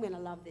 I'm going to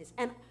love this.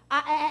 And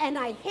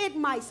I hid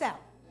myself.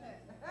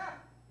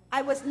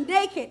 I was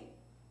naked,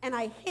 and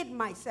I hid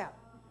myself.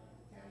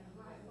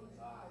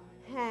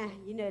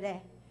 You know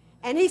that.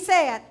 And he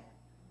said,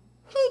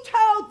 who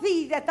told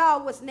thee that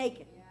thou wast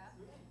naked?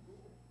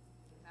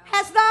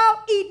 Hast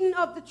thou eaten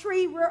of the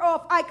tree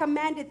whereof I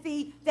commanded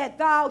thee that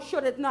thou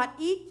shouldest not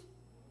eat?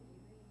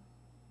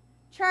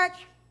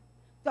 Church,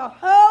 the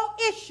whole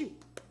issue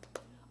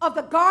of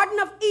the Garden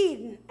of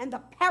Eden and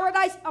the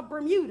paradise of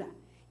Bermuda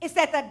is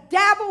that the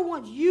devil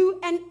wants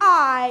you and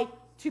I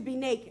to be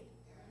naked.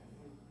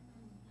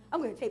 I'm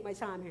going to take my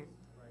time here.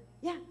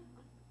 Yeah.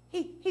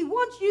 He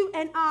wants you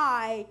and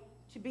I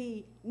to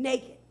be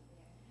naked.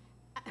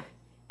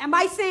 Am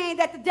I saying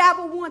that the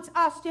devil wants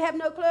us to have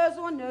no clothes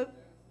on? No.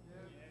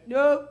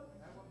 No.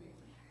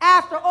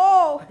 After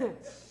all,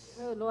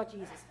 oh Lord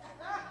Jesus.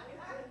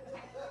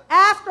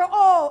 After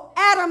all,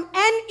 Adam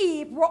and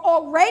Eve were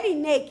already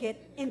naked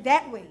in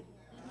that way.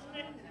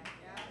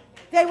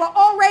 They were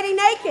already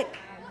naked.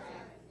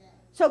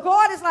 So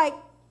God is like,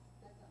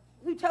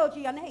 who told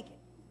you you're naked?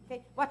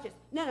 Okay, watch this.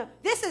 No.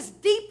 This is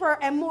deeper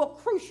and more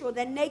crucial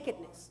than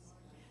nakedness.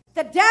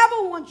 The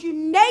devil wants you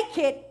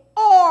naked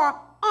or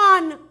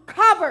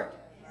uncovered.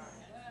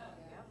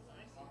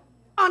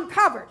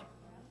 Uncovered.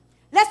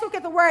 Let's look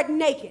at the word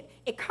naked.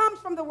 It comes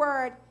from the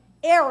word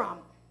aram.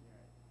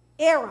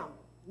 Aram,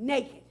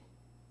 naked.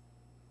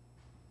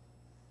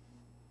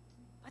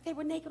 But they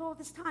were naked all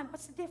this time.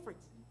 What's the difference?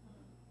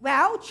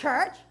 Well,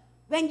 church,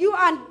 when you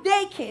are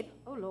naked,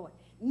 oh Lord,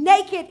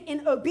 naked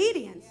in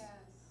obedience,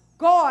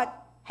 God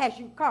has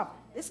you covered.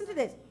 Listen to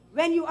this.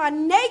 When you are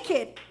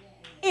naked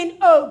in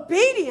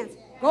obedience,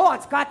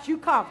 God's got you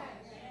covered.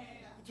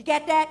 Did you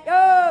get that?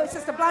 Oh,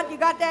 Sister Blunt, you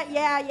got that?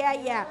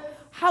 Yeah.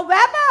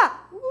 However,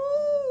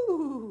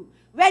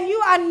 when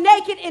you are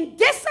naked in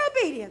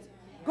disobedience,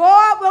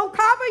 God will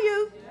cover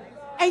you,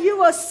 and you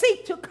will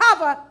seek to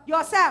cover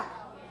yourself.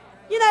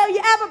 You know,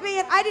 you ever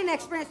been, I didn't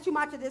experience too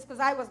much of this because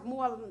I was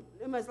more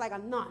almost like a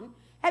nun.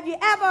 Have you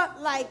ever,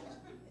 like,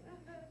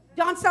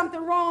 done something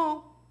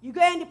wrong? You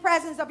go in the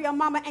presence of your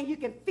mama and you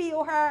can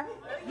feel her.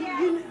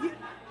 You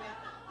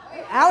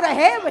out of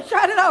head, but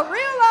shut it out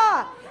real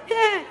loud.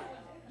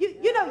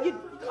 You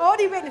all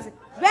the witnesses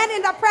went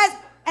in the presence,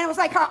 and it was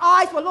like her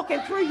eyes were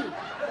looking through you.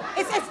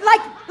 It's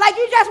like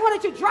you just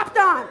wanted to drop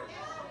down.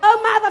 Oh,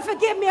 Mother,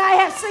 forgive me, I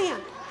have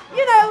sinned.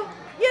 You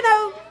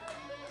know,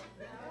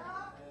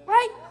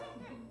 right?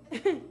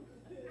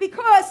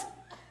 Because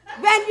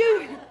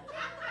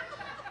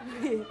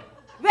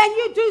when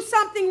you do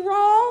something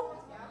wrong,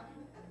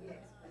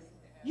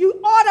 you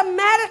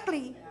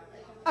automatically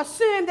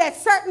assume that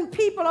certain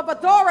people of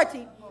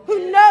authority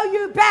who know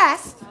you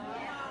best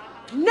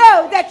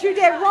know that you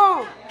did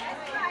wrong.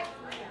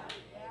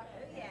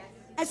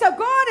 And so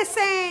God is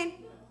saying,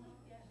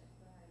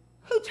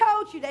 who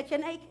told you that you're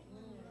naked?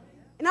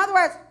 In other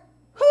words,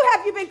 who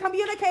have you been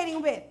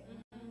communicating with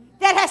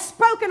that has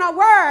spoken a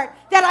word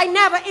that I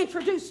never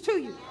introduced to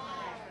you?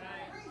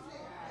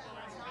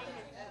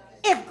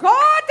 If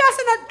God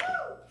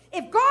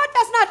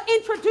does not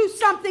introduce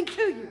something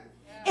to you,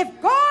 if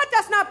God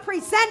does not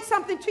present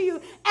something to you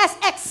as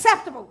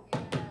acceptable,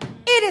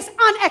 it is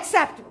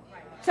unacceptable.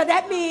 So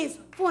that means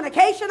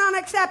fornication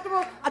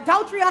unacceptable,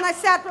 adultery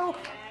unacceptable,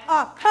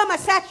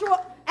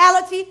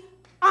 homosexuality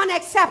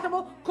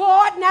unacceptable.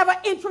 God never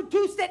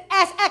introduced it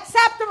as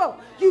acceptable.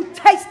 You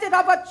tasted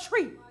of a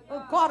tree.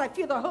 Oh God, I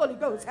feel the Holy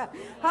Ghost.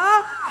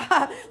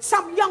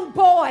 Some young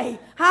boy,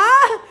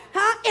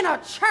 in a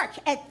church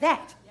at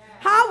that,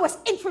 was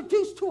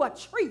introduced to a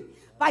tree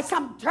by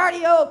some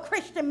dirty old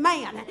Christian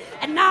man,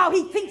 and now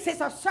he thinks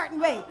it's a certain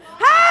way.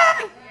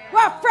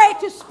 We're afraid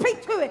to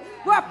speak to it.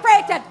 We're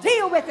afraid to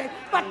deal with it.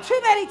 But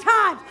too many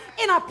times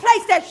in a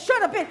place that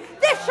should have been,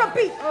 this should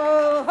be,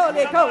 oh,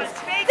 Holy Ghost,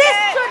 this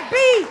should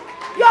be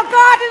your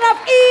Garden of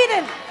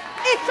Eden.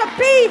 It should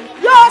be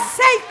your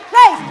safe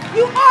place.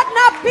 You ought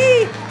not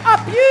be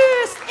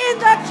abused in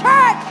the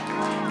church.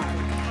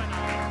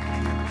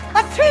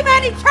 But too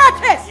many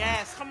churches,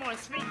 yes, come on,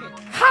 speak it.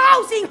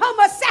 Housing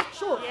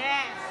homosexuals,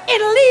 Yes. in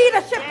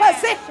leadership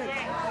positions.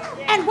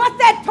 And what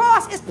that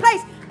does is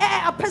place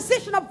a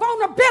position of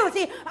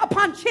vulnerability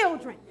upon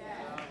children.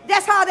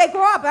 That's how they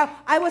grow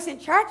up. I was in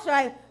church,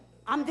 so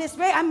I'm this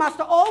way. I must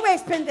have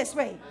always been this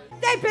way.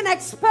 They've been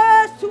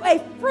exposed to a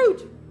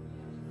fruit.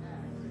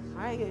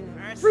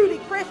 Fruity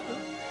Christian.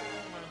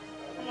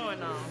 Come on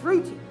now.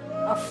 Fruity.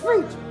 A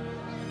fruit.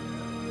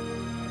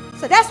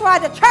 So that's why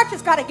the church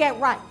has got to get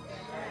right.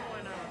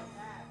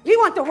 We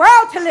want the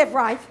world to live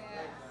right.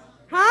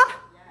 Huh?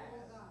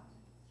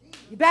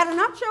 You better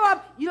not show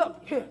up. You don't.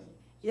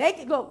 They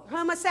can go.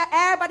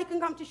 Everybody can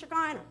come to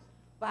Shekinah.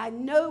 But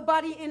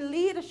nobody in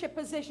leadership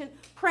position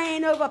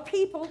praying over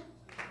people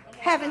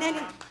having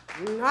any.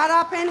 Not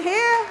up in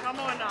here. Come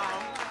on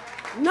now.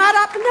 Not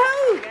up,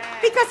 no.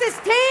 Because it's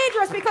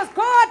dangerous. Because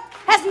God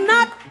has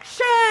not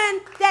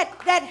shown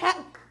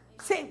that.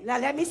 See, now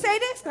let me say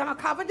this. I'm going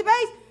to cover the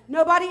base.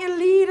 Nobody in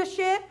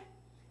leadership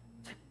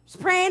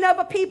praying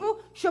over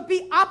people should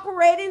be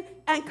operating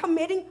and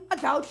committing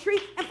adultery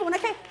and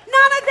fornication.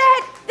 None of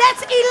that.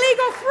 That's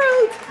illegal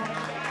fruit.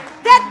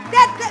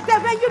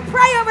 That when you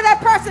pray over that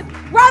person,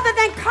 rather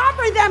than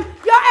covering them,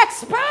 you're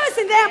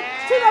exposing them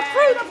to the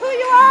fruit of who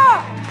you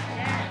are.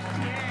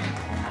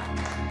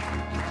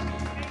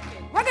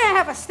 We're going to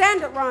have a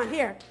standard around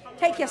here.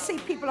 Take your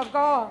seat, people of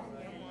God.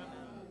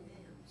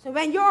 So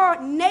when you're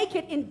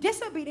naked in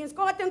disobedience,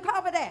 God didn't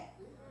cover that.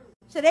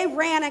 So they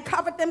ran and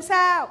covered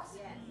themselves.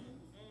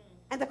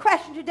 And the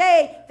question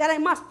today that I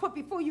must put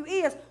before you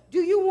is, do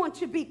you want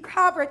to be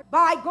covered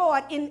by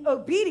God in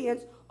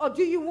obedience, or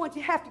do you want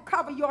to have to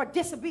cover your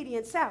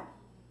disobedient self?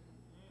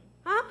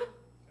 Huh?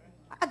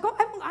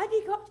 I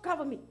need God to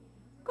cover me.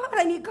 God,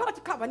 I need God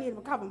to cover. I need Him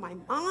to cover my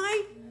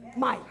mind,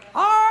 my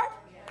heart,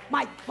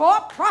 my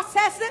thought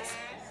processes.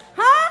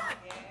 Huh?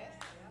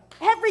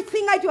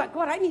 Everything I do,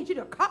 God, I need you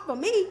to cover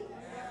me.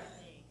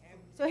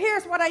 So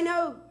here's what I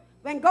know.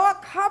 When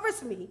God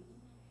covers me,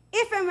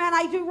 if and when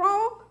I do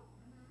wrong,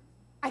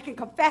 I can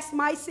confess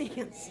my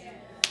sins.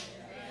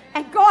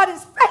 And God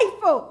is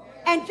faithful.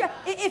 And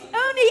if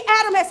only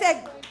Adam had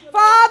said,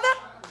 Father,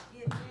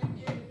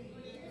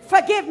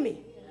 forgive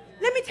me.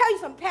 Let me tell you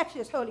something. Catch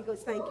this, Holy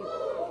Ghost, thank you.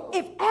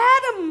 If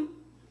Adam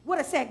would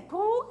have said,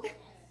 God,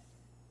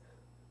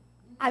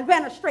 I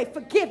went astray,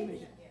 forgive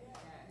me.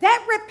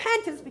 That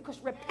repentance, because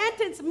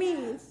repentance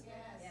means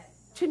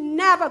to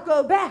never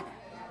go back.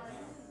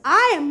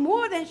 I am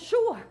more than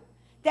sure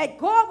that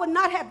God would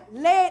not have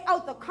laid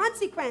out the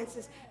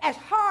consequences as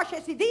harsh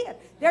as He did.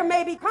 There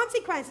may be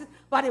consequences,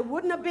 but it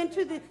wouldn't have been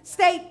to the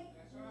state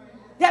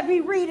that we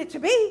read it to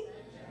be.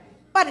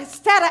 But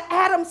instead of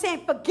Adam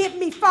saying, forgive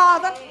me,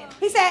 Father,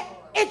 he said,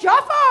 it's your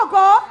fault,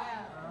 God.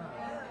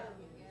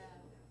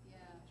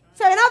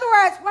 So in other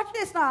words, watch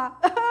this now.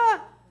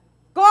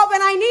 God,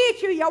 when I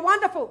need you, you're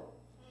wonderful.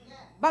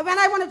 But when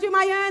I want to do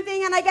my own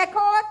thing and I get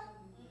caught,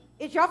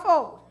 it's your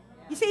fault.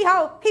 You see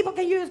how people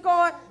can use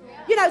God?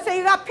 You know, so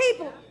you got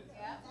people.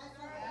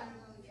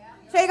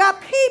 So you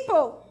got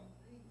people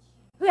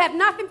who have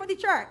nothing for the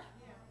church,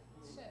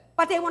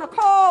 but they want to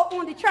call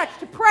on the church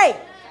to pray.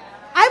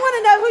 I want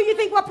to know who you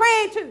think we're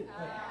praying to.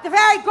 The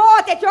very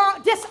God that you're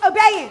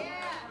disobeying,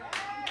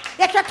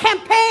 that you're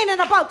campaigning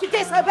about to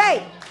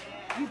disobey.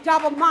 You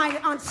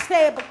double-minded,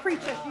 unstable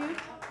creatures, you.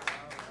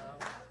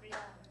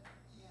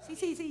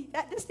 See,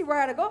 this is the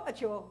word of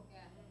God, y'all.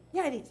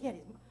 Yeah, it is.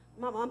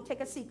 Mama, I'm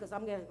taking a seat because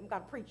I'm going to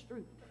preach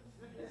through.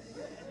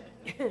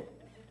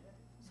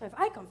 So if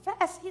I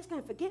confess, He's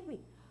going to forgive me.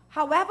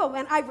 However,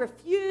 when I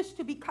refuse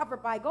to be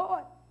covered by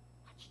God,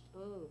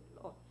 oh,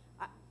 Lord,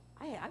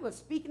 I was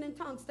speaking in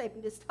tongues,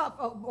 taping this stuff,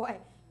 oh boy.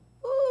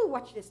 Ooh,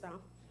 watch this now.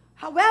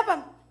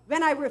 However,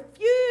 when I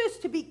refuse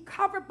to be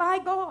covered by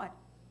God,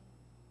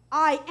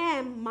 I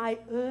am my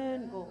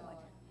own God.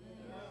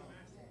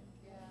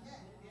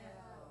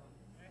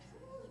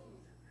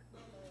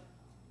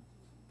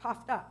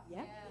 Puffed up,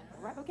 yeah?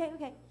 All right,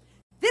 okay.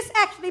 This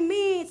actually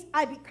means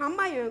I become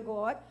my own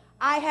God.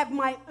 I have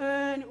my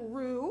own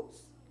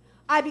rules.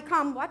 I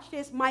become, watch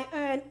this, my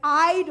own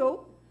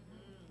idol.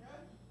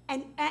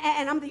 And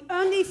I'm the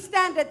only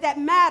standard that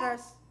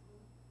matters.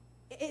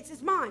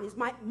 It's mine. It's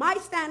my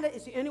standard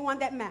is the only one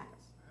that matters.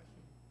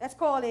 Let's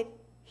call it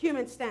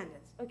human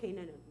standards. Okay,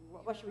 no.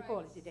 What should we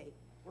call it today,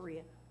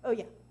 Maria? Oh,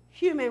 yeah.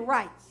 Human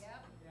rights.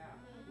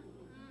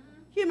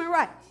 Human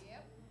rights.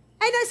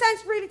 Ain't no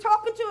sense really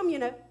talking to them, you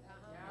know.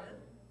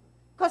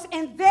 Because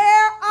in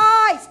their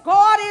eyes,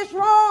 God is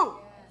wrong.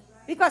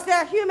 Because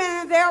they're human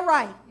and they're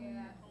right.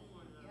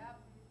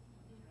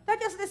 Don't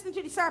just listen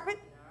to the serpent.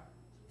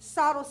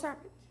 Subtle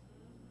serpent.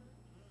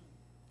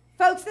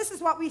 Folks, this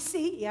is what we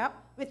see,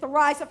 with the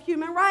rise of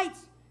human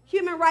rights.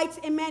 Human rights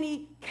in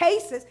many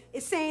cases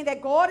is saying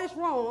that God is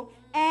wrong,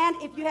 and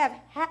if you have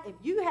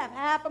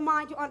half a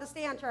mind to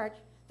understand, church,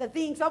 the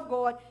things of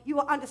God, you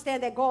will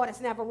understand that God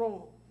is never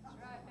wrong.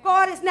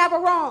 God is never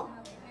wrong.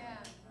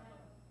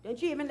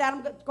 Don't you even let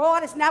him go.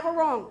 God is never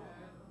wrong.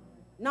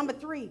 Number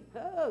 3,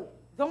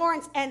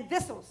 thorns and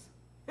thistles.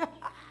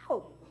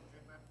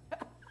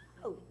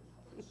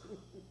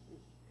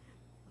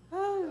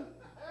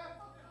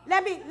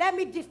 Let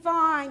me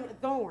define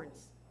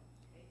thorns.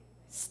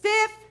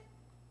 Stiff,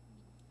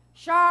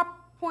 sharp,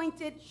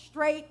 pointed,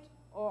 straight,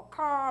 or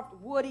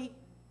carved woody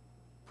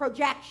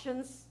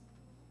projections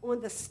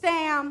on the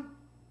stem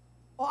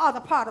or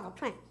other part of a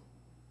plant.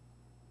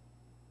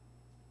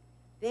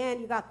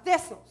 Then you got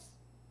thistles,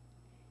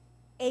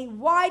 a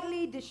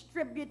widely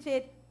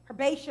distributed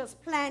herbaceous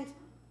plant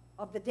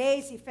of the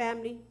daisy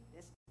family.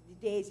 That's the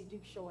Daisy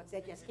Duke shorts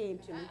that just came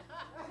to me.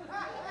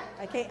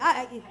 Okay,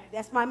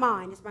 that's my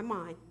mind. It's my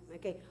mind.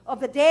 Okay, of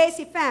the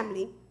daisy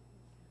family,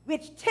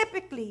 which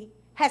typically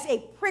has a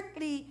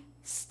prickly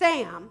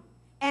stem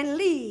and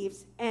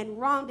leaves and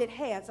rounded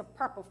heads of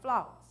purple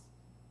flowers.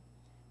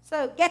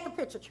 So get the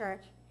picture,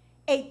 church.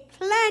 A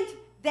plant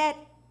that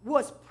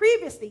was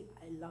previously,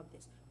 I love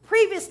this,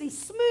 previously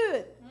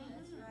smooth.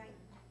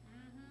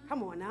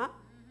 Come on now.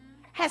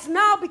 Has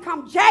now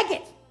become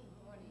jagged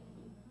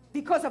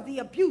because of the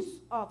abuse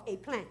of a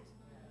plant.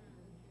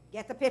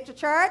 Get the picture,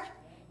 church?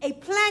 A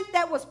plant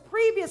that was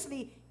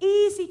previously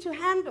easy to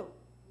handle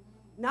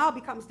now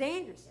becomes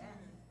dangerous.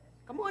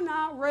 Come on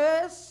now,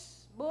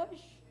 rose, bush.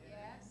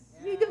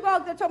 You can go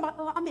out there talking about,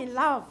 oh, I'm in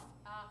love.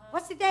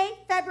 What's the date?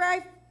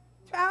 February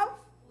 12th?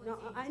 No,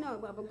 I know.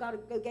 Well, I've got to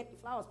go get the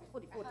flowers before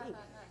the 14th.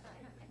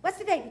 What's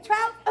the date? The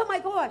 12th? Oh, my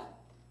gosh.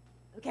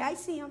 Okay, I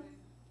see them.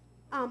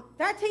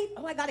 13th?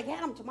 Oh, I got to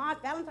get them.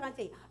 Tomorrow's Valentine's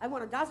Day. I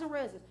want a dozen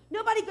roses.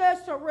 Nobody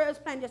goes to a rose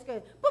plant just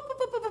goes, boop, boop,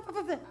 boop, boop, boop,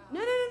 boop, boop.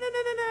 No.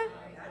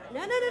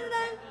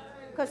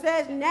 Because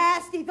there's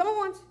nasty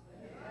thorns.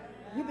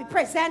 You be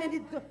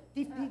presenting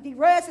the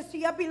roses to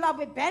your beloved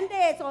with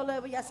Band-Aids all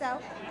over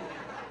yourself.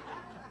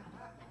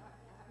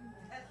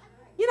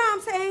 You know what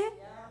I'm saying?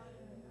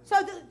 So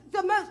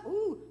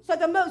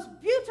the most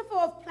beautiful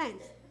of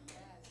plants,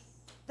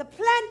 the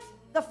plant,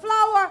 the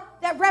flower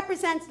that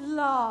represents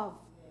love.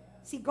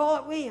 See,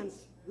 God wins.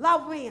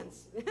 Love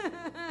wins.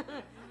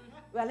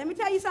 Well, let me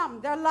tell you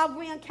something. Their Love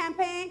Win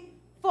campaign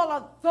full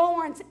of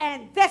thorns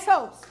and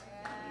thistles.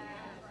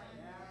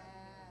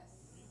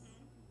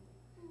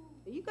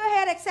 You go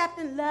ahead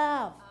accepting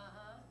love.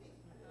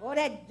 Or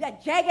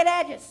that jagged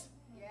edges.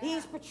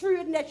 These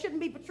protruding that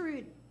shouldn't be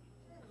protruding.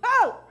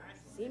 Oh!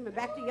 Seaman,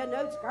 back to your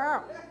notes,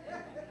 girl.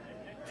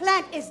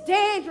 Plant is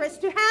dangerous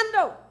to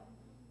handle.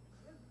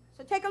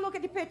 So take a look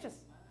at the pictures.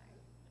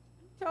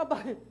 Tell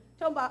about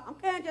I'm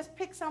going to just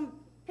pick some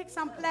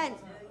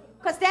plants.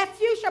 Because that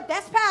fuchsia,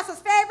 that's Pastor's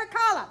favorite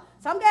color.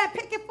 So I'm going to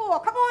pick it for.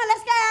 Come on,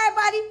 let's go,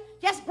 everybody.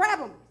 Just grab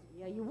them.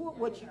 Yeah, you would,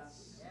 would you?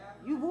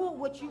 You would,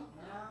 would you?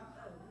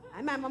 I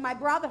remember my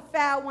brother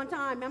fell one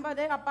time. Remember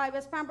that up by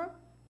West Pembroke?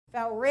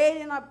 Fell right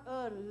in up.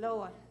 Oh,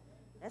 Lord.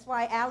 That's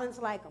why Allen's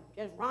like him.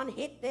 Just run,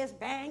 hit this,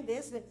 bang,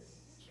 this.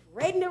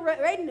 Right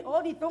in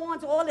all these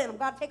thorns, all in them.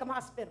 Got to take them to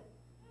hospital.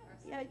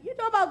 Yeah, you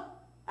talk about,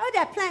 oh,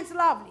 that plant's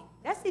lovely.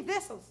 That's the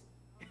thistles.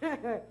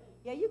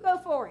 Yeah, you go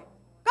for it.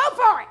 Go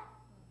for it.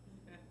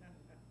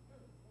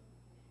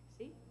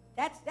 See,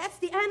 that's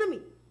the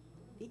enemy.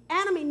 The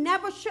enemy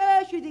never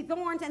shows you the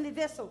thorns and the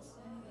thistles.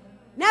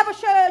 Never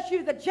shows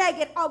you the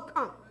jagged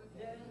outcome.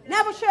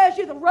 Never shows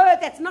you the road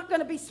that's not going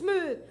to be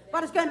smooth,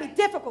 but it's going to be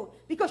difficult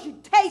because you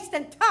taste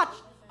and touch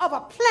of a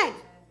plant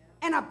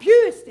and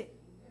abused it.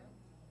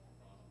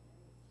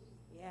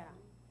 Yeah.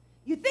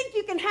 You think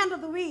you can handle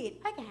the weed.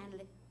 I can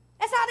handle it.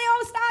 That's how they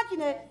all start, you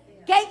know.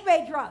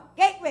 Gateway drug.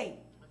 Gateway.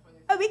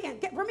 Oh, we can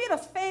get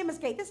Bermuda's famous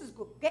gate. This is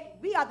good.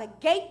 We are the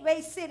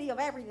gateway city of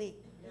everything.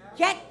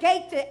 Get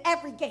gate to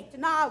every gate. To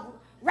now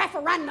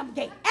referendum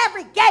gate.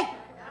 Every gate.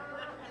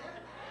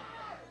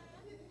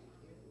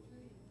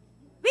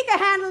 We can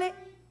handle it.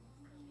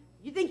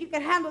 You think you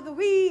can handle the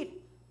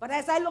weed. But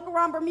as I look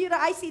around Bermuda,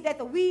 I see that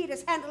the weed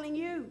is handling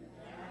you.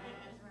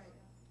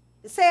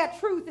 The sad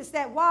truth is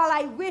that while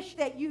I wish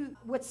that you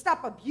would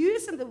stop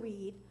abusing the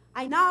weed,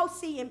 I now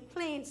see in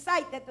plain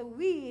sight that the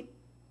weed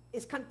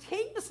is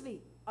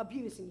continuously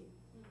abusing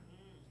you.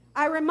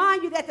 I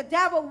remind you that the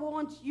devil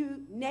wants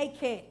you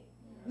naked.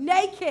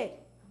 Naked.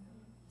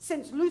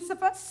 Since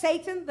Lucifer,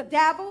 Satan, the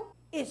devil,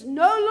 is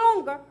no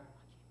longer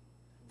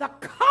the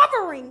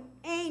covering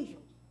angel.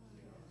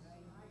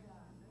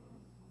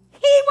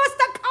 He was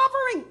the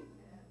covering.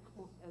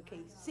 Okay,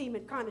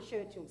 Seaman kind of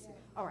showed it to him.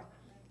 All right.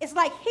 It's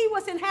like he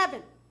was in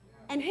heaven.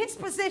 And his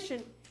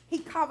position, he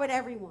covered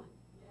everyone.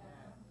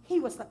 He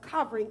was the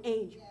covering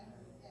angel.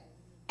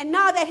 And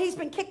now that he's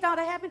been kicked out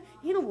of heaven,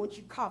 he don't want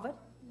you covered.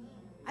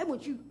 I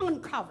want you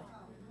uncovered.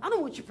 I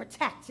don't want you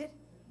protected.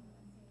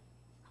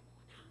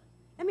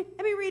 Let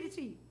me read it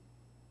to you.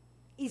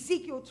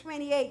 Ezekiel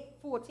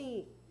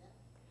 28:14.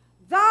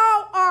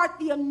 Thou art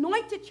the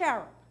anointed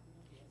cherub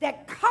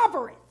that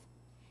covereth,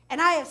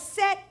 and I have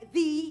set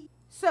thee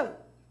so.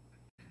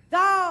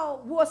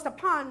 Thou wast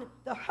upon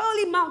the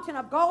holy mountain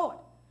of God.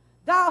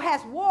 Thou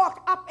hast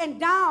walked up and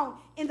down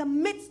in the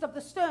midst of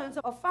the stones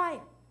of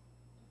fire.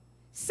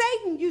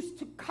 Satan used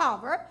to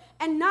cover,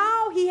 and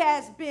now he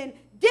has been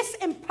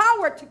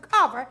disempowered to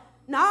cover.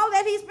 Now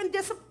that he's been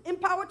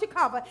disempowered to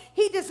cover,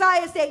 he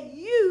desires that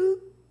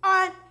you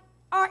are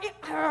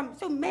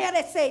so mad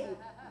at Satan.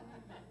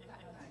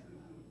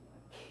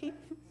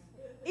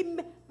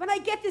 When I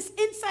get this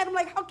insight, I'm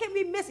like, how can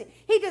we miss it?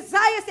 He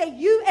desires that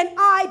you and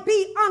I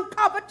be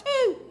uncovered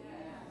too.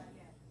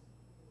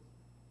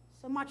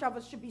 So much of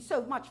us should be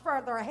so much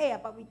further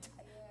ahead, but we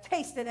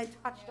tasted and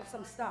touched of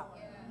some stuff.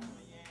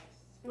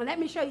 Well, let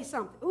me show you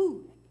something.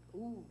 Ooh,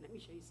 let me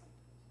show you something.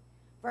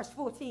 Verse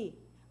 14.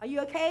 Are you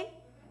okay?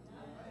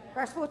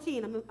 Verse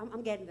 14.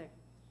 I'm getting there.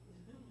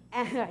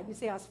 And you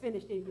say I was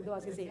finished, and you know I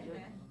was going to say,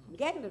 I'm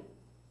getting there.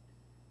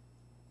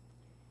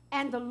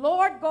 And the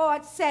Lord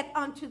God said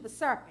unto the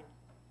serpent,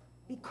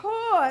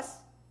 because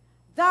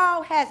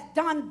thou hast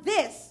done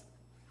this,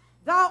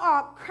 thou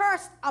art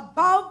cursed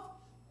above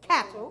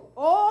cattle,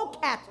 all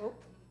cattle,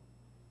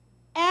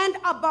 and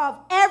above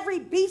every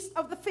beast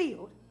of the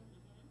field.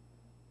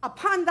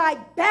 Upon thy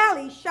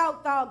belly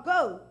shalt thou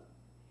go,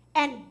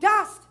 and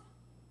dust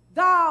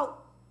thou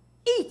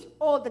eat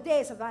all the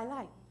days of thy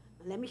life.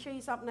 Now, let me show you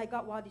something I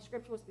got while the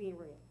scripture was being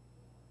read.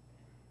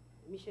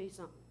 Let me show you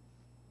something.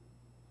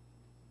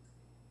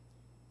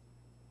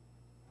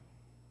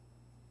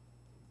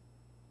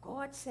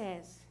 God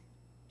says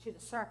to the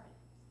serpent,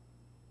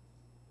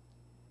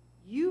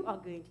 you are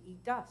going to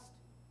eat dust.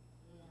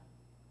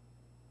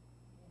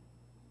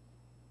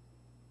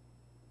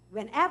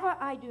 Whenever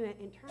I do an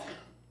interment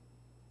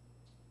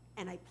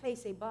and I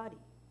place a body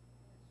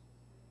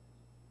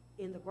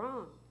in the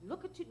ground,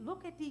 look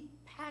at the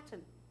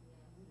pattern.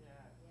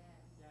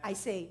 I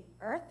say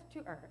earth to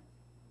earth,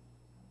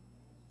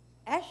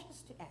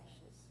 ashes to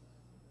ashes,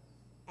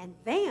 and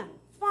then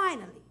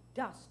finally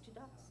dust to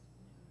dust.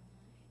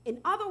 In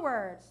other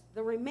words,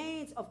 the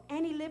remains of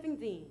any living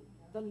thing,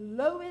 the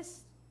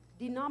lowest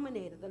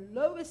denominator, the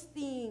lowest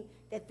thing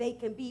that they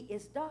can be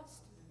is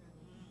dust.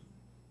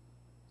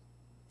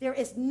 There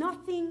is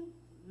nothing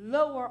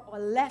lower or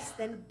less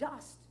than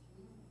dust.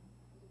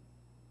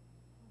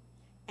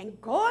 And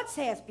God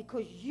says,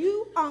 because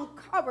you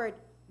uncovered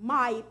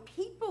my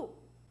people.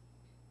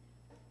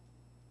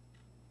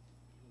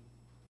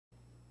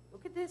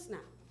 Look at this now.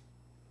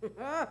 The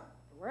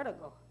word of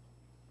God.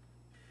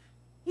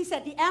 He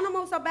said, the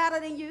animals are better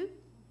than you.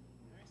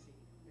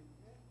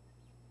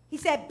 He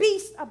said,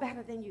 beasts are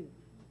better than you.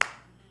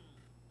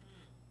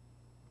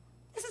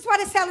 This is what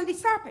it's telling the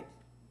serpent.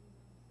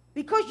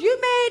 Because you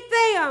made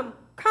them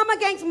come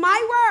against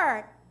my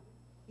word,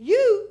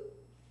 you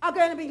are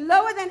going to be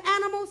lower than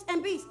animals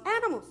and beasts.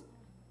 Animals.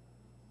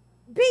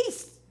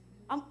 Beasts.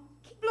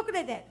 Keep looking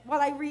at that while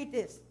I read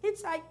this.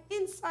 Insight,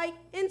 insight,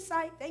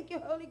 insight. Thank you,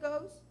 Holy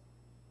Ghost.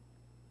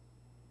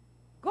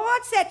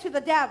 God said to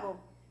the devil,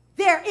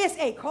 there is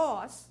a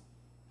cause,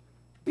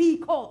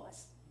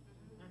 because.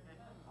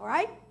 All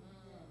right?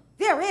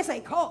 There is a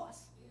cause.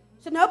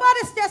 So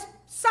nobody's just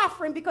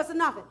suffering because of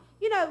nothing.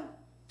 You know,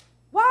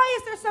 why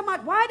is there so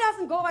much? Why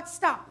doesn't God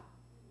stop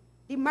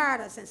the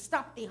murders and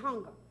stop the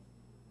hunger?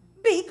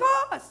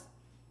 Because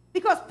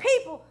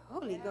people,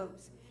 Holy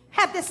Ghost,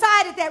 have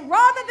decided that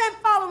rather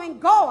than following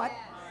God,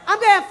 I'm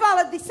going to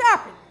follow the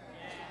serpent.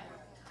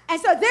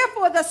 And so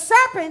therefore the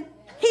serpent,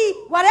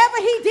 whatever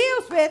he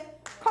deals with,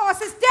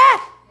 causes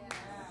death.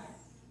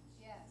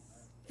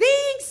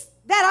 Things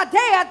that are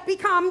dead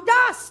become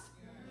dust.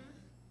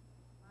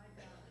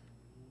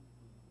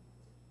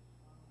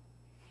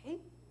 Okay,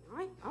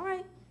 all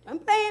right.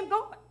 Don't blame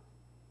God.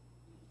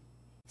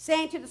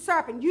 Saying to the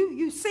serpent,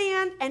 you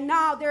sinned, and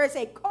now there is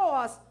a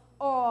cause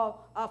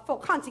for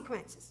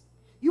consequences.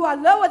 You are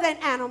lower than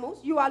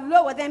animals. You are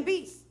lower than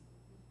beasts.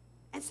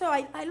 And so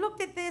I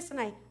looked at this, and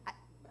I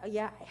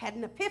had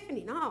an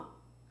epiphany. No,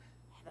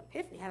 I had an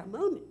epiphany, I had a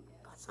moment.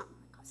 I got something.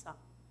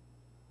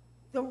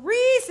 The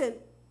reason,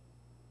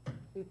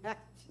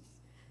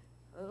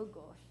 oh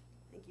gosh,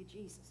 thank you,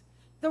 Jesus.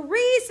 The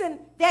reason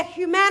that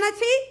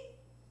humanity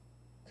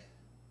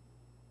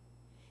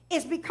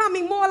is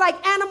becoming more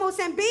like animals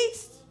and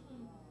beasts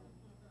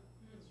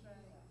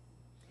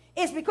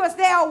is because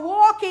they are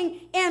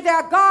walking in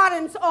their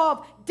gardens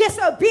of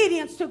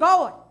disobedience to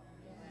God.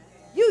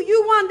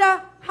 You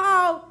wonder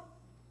how,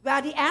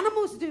 well, the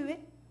animals do it.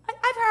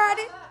 I've heard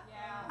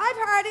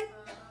it.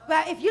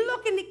 Well, if you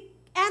look in the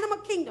animal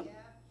kingdom,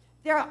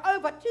 there are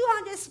over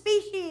 200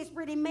 species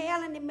where the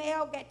male and the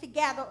male get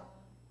together.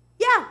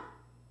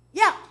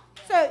 Yeah.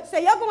 So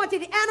you're going to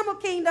the animal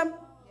kingdom,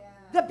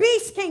 the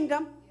beast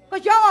kingdom,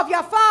 because you're of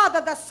your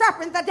father, the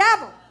serpent, the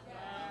devil.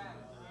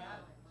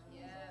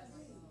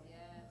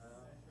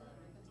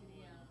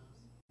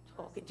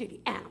 talking to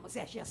the animals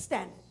as you're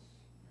standing.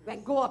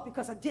 And God,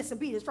 because of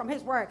disobedience from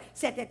his word,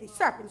 said that the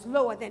serpent's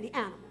lower than the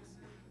animals.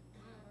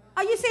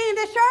 Are you seeing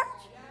this,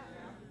 church?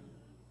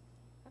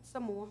 That's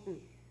some more.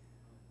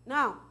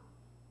 Now,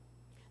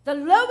 the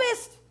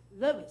lowest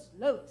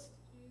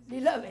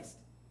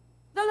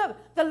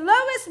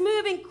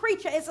moving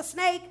creature is a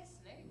snake.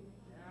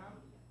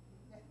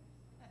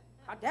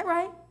 Got that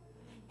right?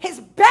 His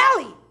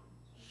belly,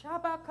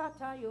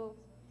 Shabakatayo,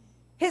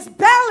 his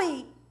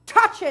belly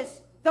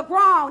touches the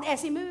ground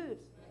as he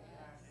moves.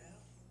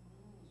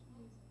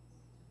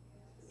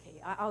 Okay,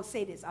 I'll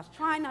say this. I was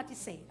trying not to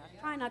say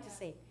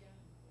it.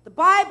 The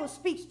Bible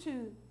speaks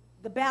to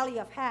the belly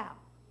of hell.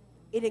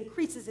 It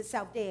increases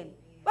itself daily.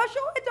 Well,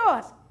 sure it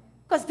does.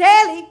 Because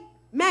daily,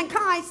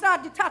 mankind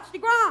started to touch the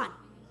ground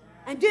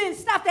and doing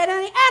stuff that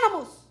any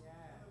animals.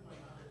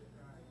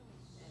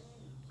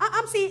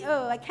 I'm seeing,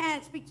 I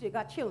can't speak to you,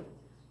 got children.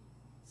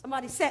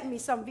 Somebody sent me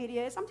some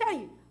videos. I'm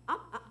telling you,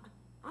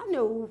 I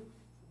know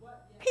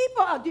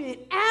people are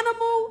doing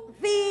animal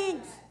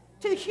things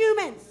to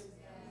humans.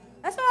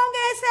 That's all I'm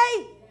going to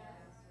say.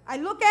 I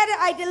look at it,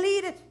 I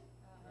delete it.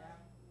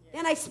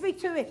 Then I speak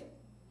to it.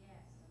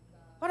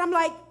 But I'm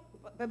like,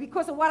 but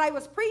because of what I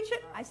was preaching,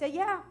 I said,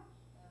 yeah.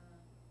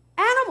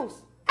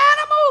 Animals.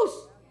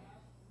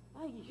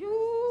 Like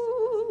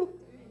you.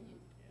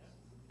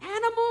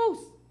 Animals.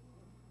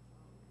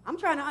 I'm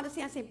trying to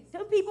understand. I say,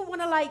 don't people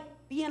want to like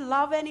be in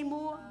love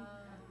anymore?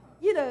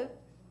 You know,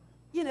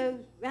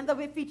 when they're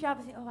with each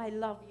other, say, oh, I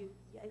love you.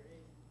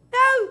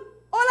 No,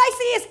 all I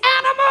see is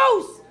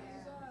animals.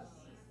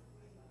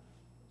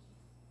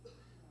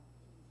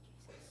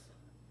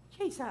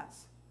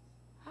 Jesus.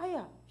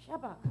 Hiya.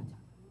 Shabbat.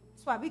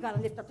 That's why we got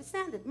to lift up the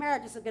standard.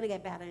 Marriages are going to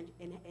get better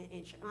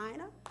in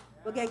China.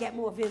 We're going to get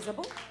more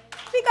visible.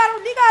 We got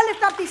to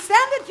lift up the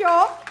standard,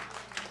 y'all.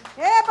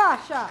 Hey,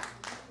 Basha.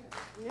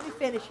 Let me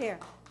finish here.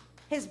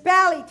 His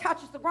belly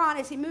touches the ground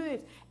as he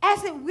moves.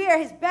 As it were,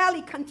 his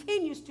belly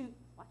continues to,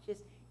 watch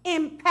this,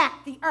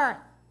 impact the earth.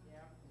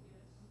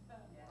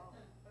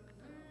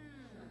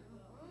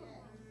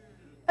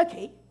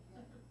 Okay.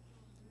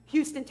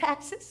 Houston,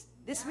 Texas,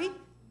 this week.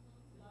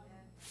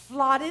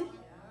 Flooding.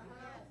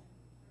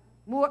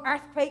 More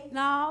earthquake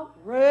now.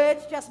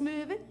 Roads just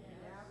moving.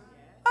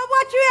 But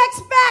what you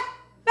expect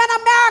when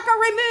America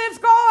removes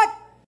God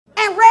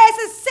and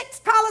raises 6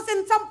 colors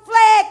in some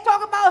flag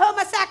talking about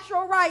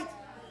homosexual rights?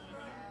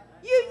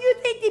 You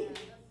think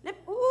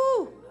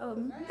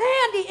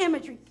the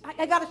imagery.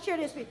 I got to share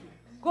this with you.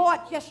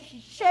 God just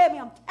showed me.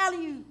 I'm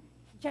telling you,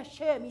 he just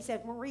showed me. He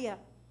said, Maria,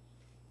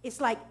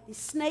 it's like the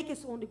snake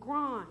is on the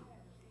ground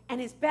and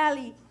his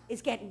belly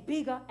is getting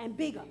bigger and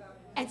bigger.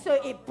 And so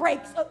it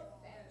breaks up.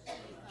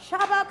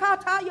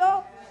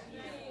 Shabakatayo.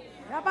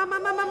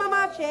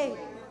 Rabamamamamache.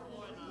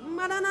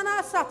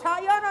 Manana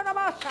satayo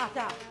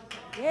rabashata.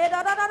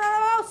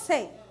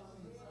 Yedadadadadose.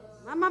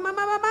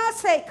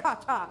 Mamamamamase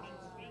kata.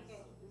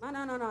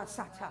 Manana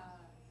sata.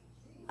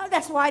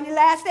 That's why in the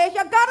last days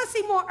you got to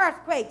see more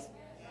earthquakes.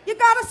 You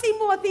got to see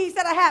more things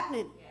that are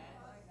happening.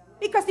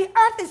 Because the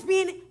earth is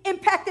being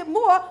impacted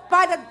more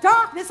by the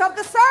darkness of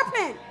the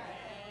serpent.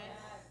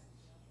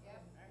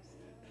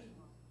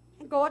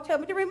 And God told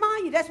me to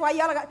remind you. That's why you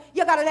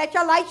got to let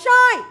your light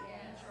shine.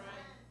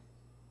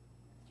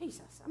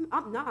 Jesus, I'm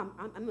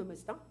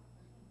almost done.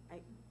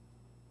 Right.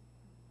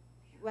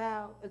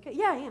 Well, okay,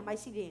 yeah, I am. I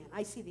see the end.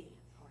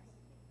 All right.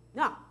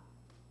 Now,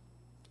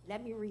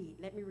 let me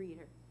read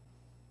her.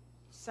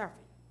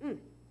 Surfing.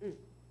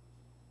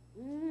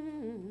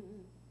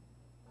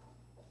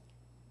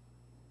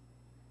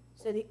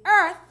 So the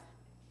earth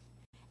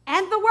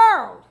and the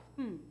world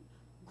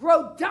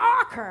grow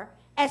darker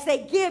as they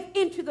give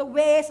into the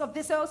ways of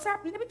this old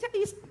serpent. Let me tell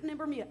you something in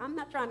Bermuda. I'm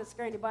not trying to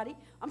scare anybody.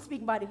 I'm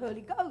speaking by the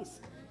Holy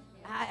Ghost.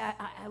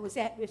 I was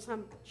with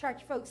some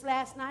church folks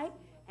last night,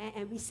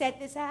 and we said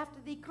this after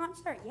the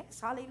concert.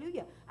 Yes,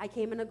 hallelujah. I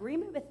came in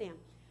agreement with them.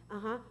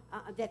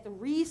 That the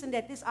reason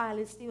that this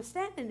island is still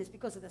standing is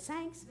because of the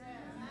saints.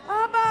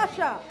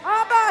 Abasha.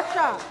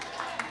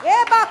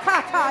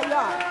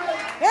 Ebakataya.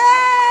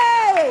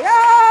 Hey,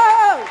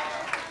 yo.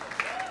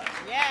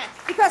 Yes.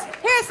 Because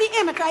here's the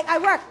image. I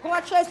work.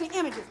 God shows me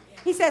images.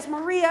 He says,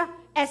 Maria,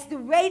 as the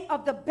rate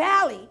of the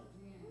belly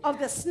of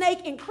the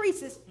snake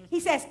increases, he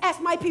says,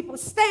 as my people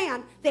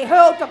stand, they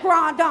hold the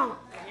ground down.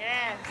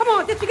 Yes. Come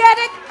on, did you get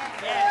it?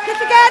 Yes. Did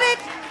you get it?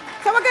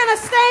 So we're going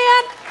to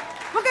stand.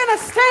 We're going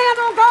to stand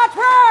on God's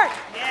word.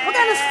 Yes. We're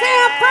going to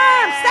stand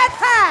firm,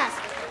 steadfast.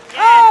 Yes.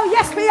 Oh,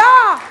 yes, we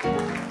are.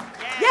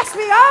 Yes,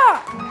 we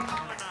are. Come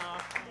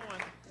on.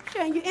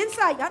 Showing you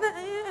insight.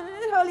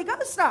 The Holy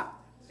Ghost stuff.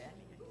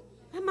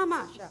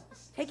 Mama,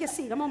 take your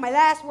seat. I'm on my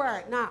last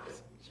word now.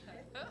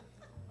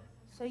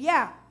 So,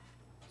 yeah.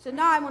 So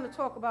now I want to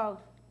talk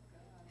about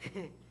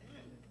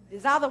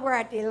this other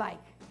word they like.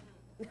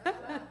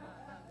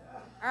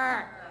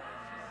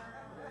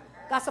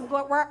 Got some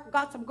good work?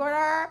 Got some good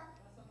herb?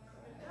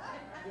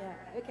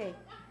 Yeah, okay.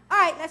 All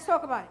right, let's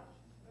talk about it.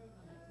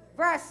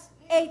 Verse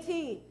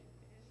 18.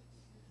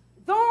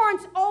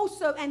 Thorns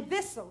also and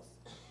thistles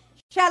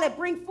shall it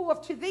bring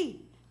forth to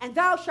thee, and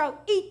thou shalt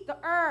eat the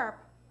herb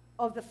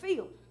of the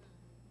field.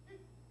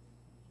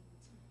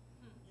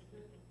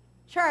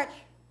 Church,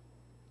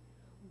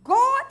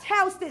 God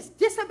tells this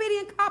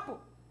disobedient couple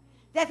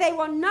that they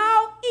will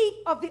now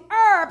eat of the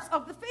herbs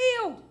of the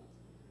field.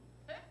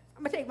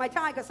 I'm going to take my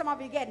time because some of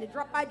you are getting it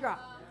drop by drop.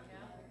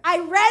 I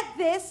read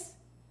this,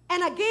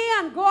 and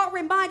again, God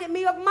reminded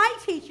me of my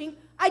teaching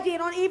I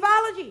did on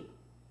evology.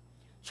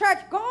 Church,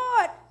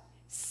 God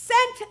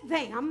sent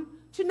them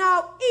to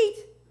now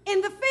eat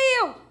in the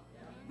field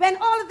when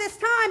all of this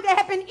time they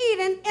have been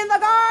eating in the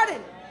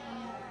garden.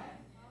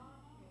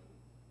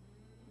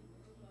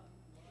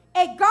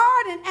 A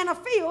garden and a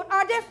field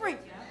are different.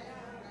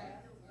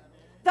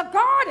 The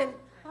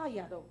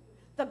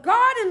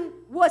garden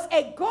was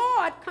a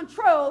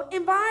God-controlled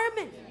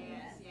environment.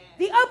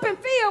 The open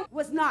field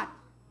was not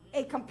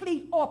a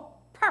complete or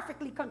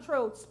perfectly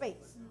controlled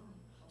space.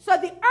 So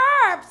the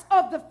herbs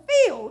of the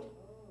field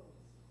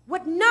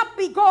would not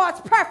be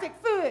God's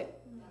perfect food.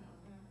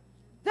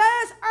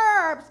 Those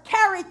herbs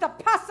carried the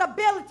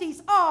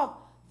possibilities of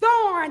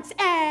thorns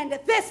and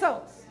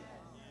thistles.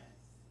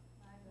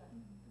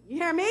 You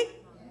hear me?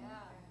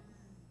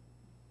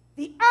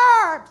 The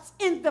herbs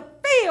in the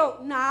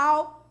field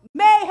now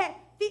may have,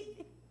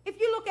 if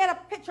you look at a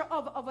picture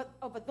of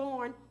a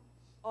thorn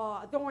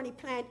or a thorny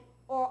plant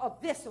or of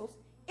thistles,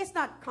 it's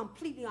not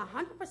completely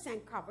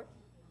 100% covered.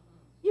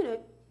 You know,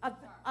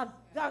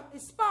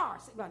 it's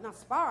sparse. Well, not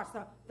sparse,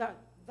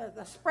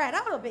 the spread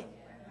out a bit.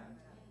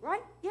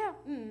 Right? Yeah.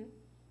 Mm.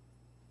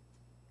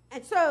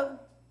 And so,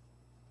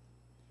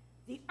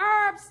 the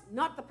herbs,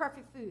 not the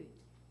perfect food.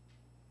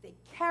 They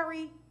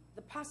carry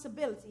the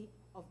possibility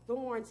of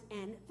thorns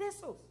and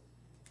thistles.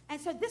 And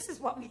so this is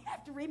what we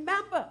have to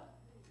remember.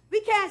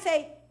 We can't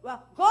say,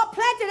 well, God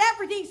planted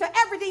everything, so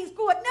everything's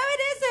good. No,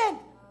 it isn't.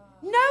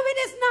 No,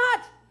 it is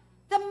not.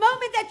 The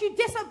moment that you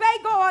disobey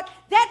God,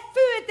 that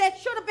food that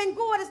should have been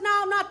good is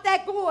now not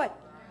that good.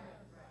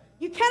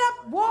 You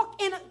cannot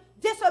walk in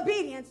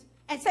disobedience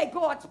and say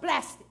God's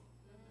blessed it.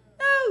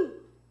 No.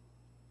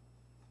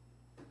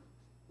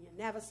 You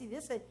never see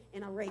this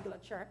in a regular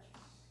church.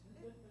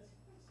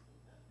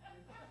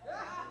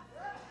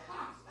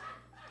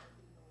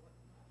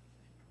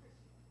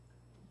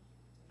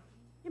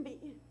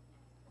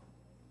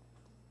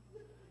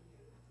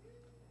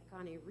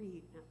 I can't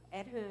read.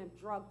 At home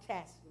drug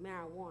test,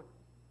 marijuana.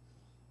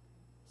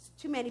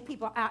 Too many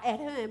people are at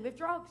home with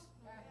drugs.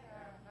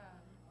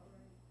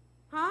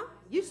 Huh?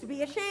 Used to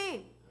be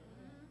ashamed.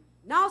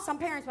 Now some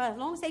parents, well, as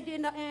long as they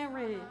did the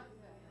errand.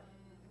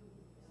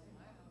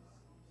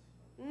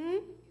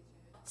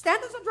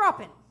 Standards are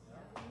dropping.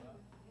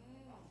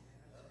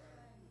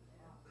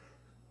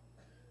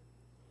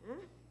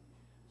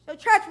 So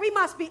church, we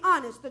must be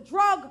honest. The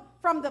drug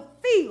from the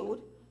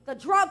field, the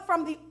drug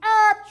from the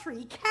herb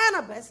tree,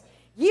 cannabis,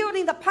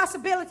 yielding the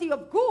possibility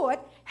of good,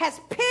 has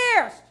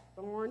pierced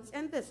thorns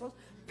and thistles,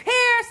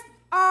 pierced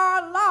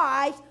our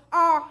lives,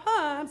 our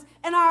homes,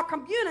 and our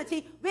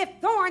community with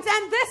thorns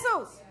and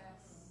thistles.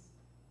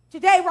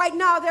 Today, right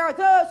now, there are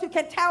those who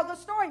can tell the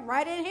story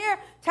right in here,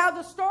 tell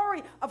the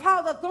story of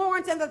how the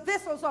thorns and the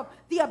thistles of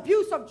the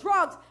abuse of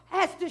drugs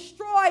has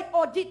destroyed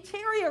or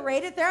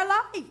deteriorated their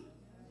life.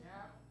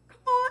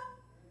 Come on.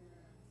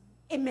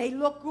 It may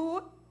look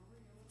good,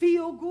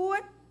 feel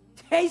good,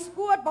 taste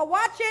good, but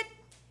watch it.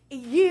 It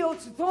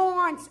yields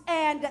thorns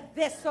and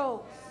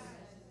thistles.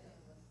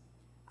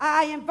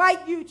 I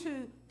invite you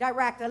to,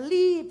 director,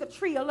 leave the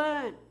tree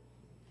alone.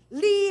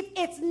 Leave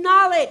its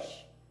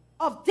knowledge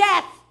of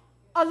death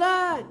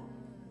alone.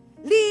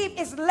 Leave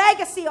its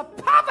legacy of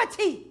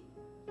poverty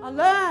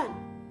alone.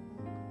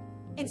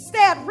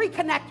 Instead,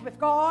 reconnect with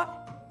God.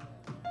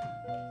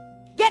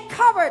 Get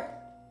covered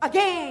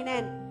again,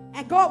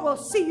 and God will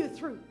see you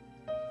through.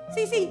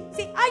 See,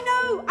 I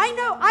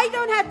know, I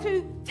don't have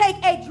to take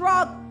a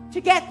drug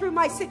to get through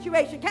my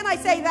situation. Can I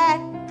say that?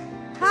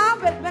 Huh?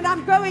 But when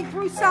I'm going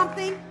through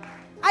something,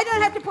 I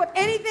don't have to put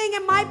anything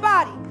in my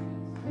body.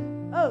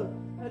 Oh,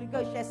 Holy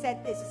Ghost just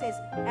said this. It says,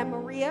 and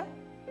Maria,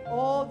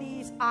 all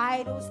these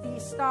idols,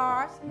 these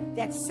stars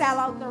that sell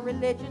out their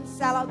religion,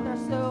 sell out their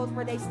souls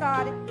where they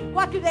started,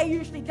 what do they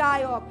usually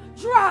die of?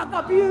 Drug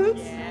abuse.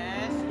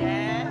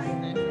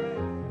 Yes.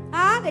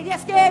 Huh? They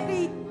just gave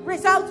the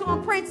results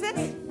on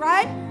Princess,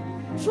 right?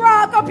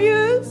 Drug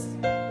abuse.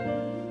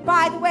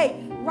 By the way,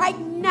 right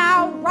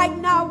now,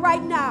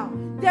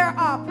 there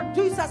are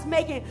producers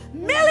making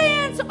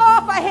millions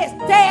off of his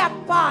dead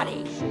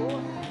body.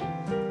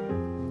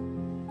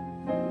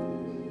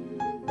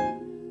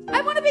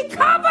 I want to be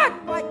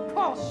covered by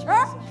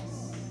culture.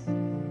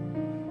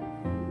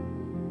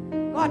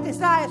 God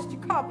desires to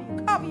cover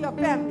you, cover your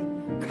family,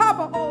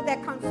 cover all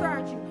that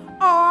concerns you.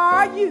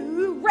 Are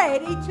you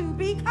ready to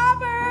be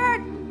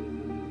covered?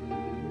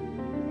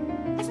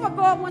 That's what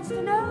God wants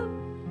to know.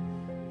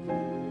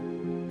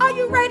 Are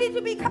you ready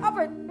to be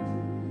covered?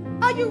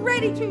 Are you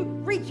ready to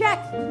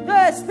reject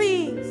those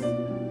things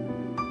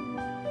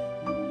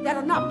that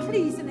are not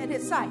pleasing in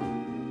His sight?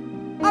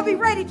 Are we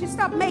ready to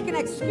stop making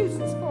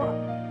excuses for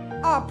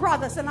our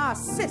brothers and our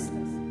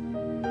sisters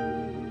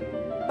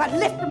but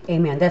lift them.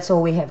 Amen. That's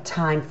all we have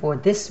time for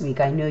this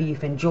week. I know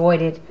you've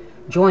enjoyed it.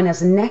 Join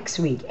us next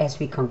week as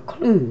we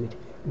conclude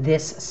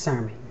this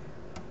sermon.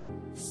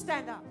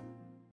 Stand up.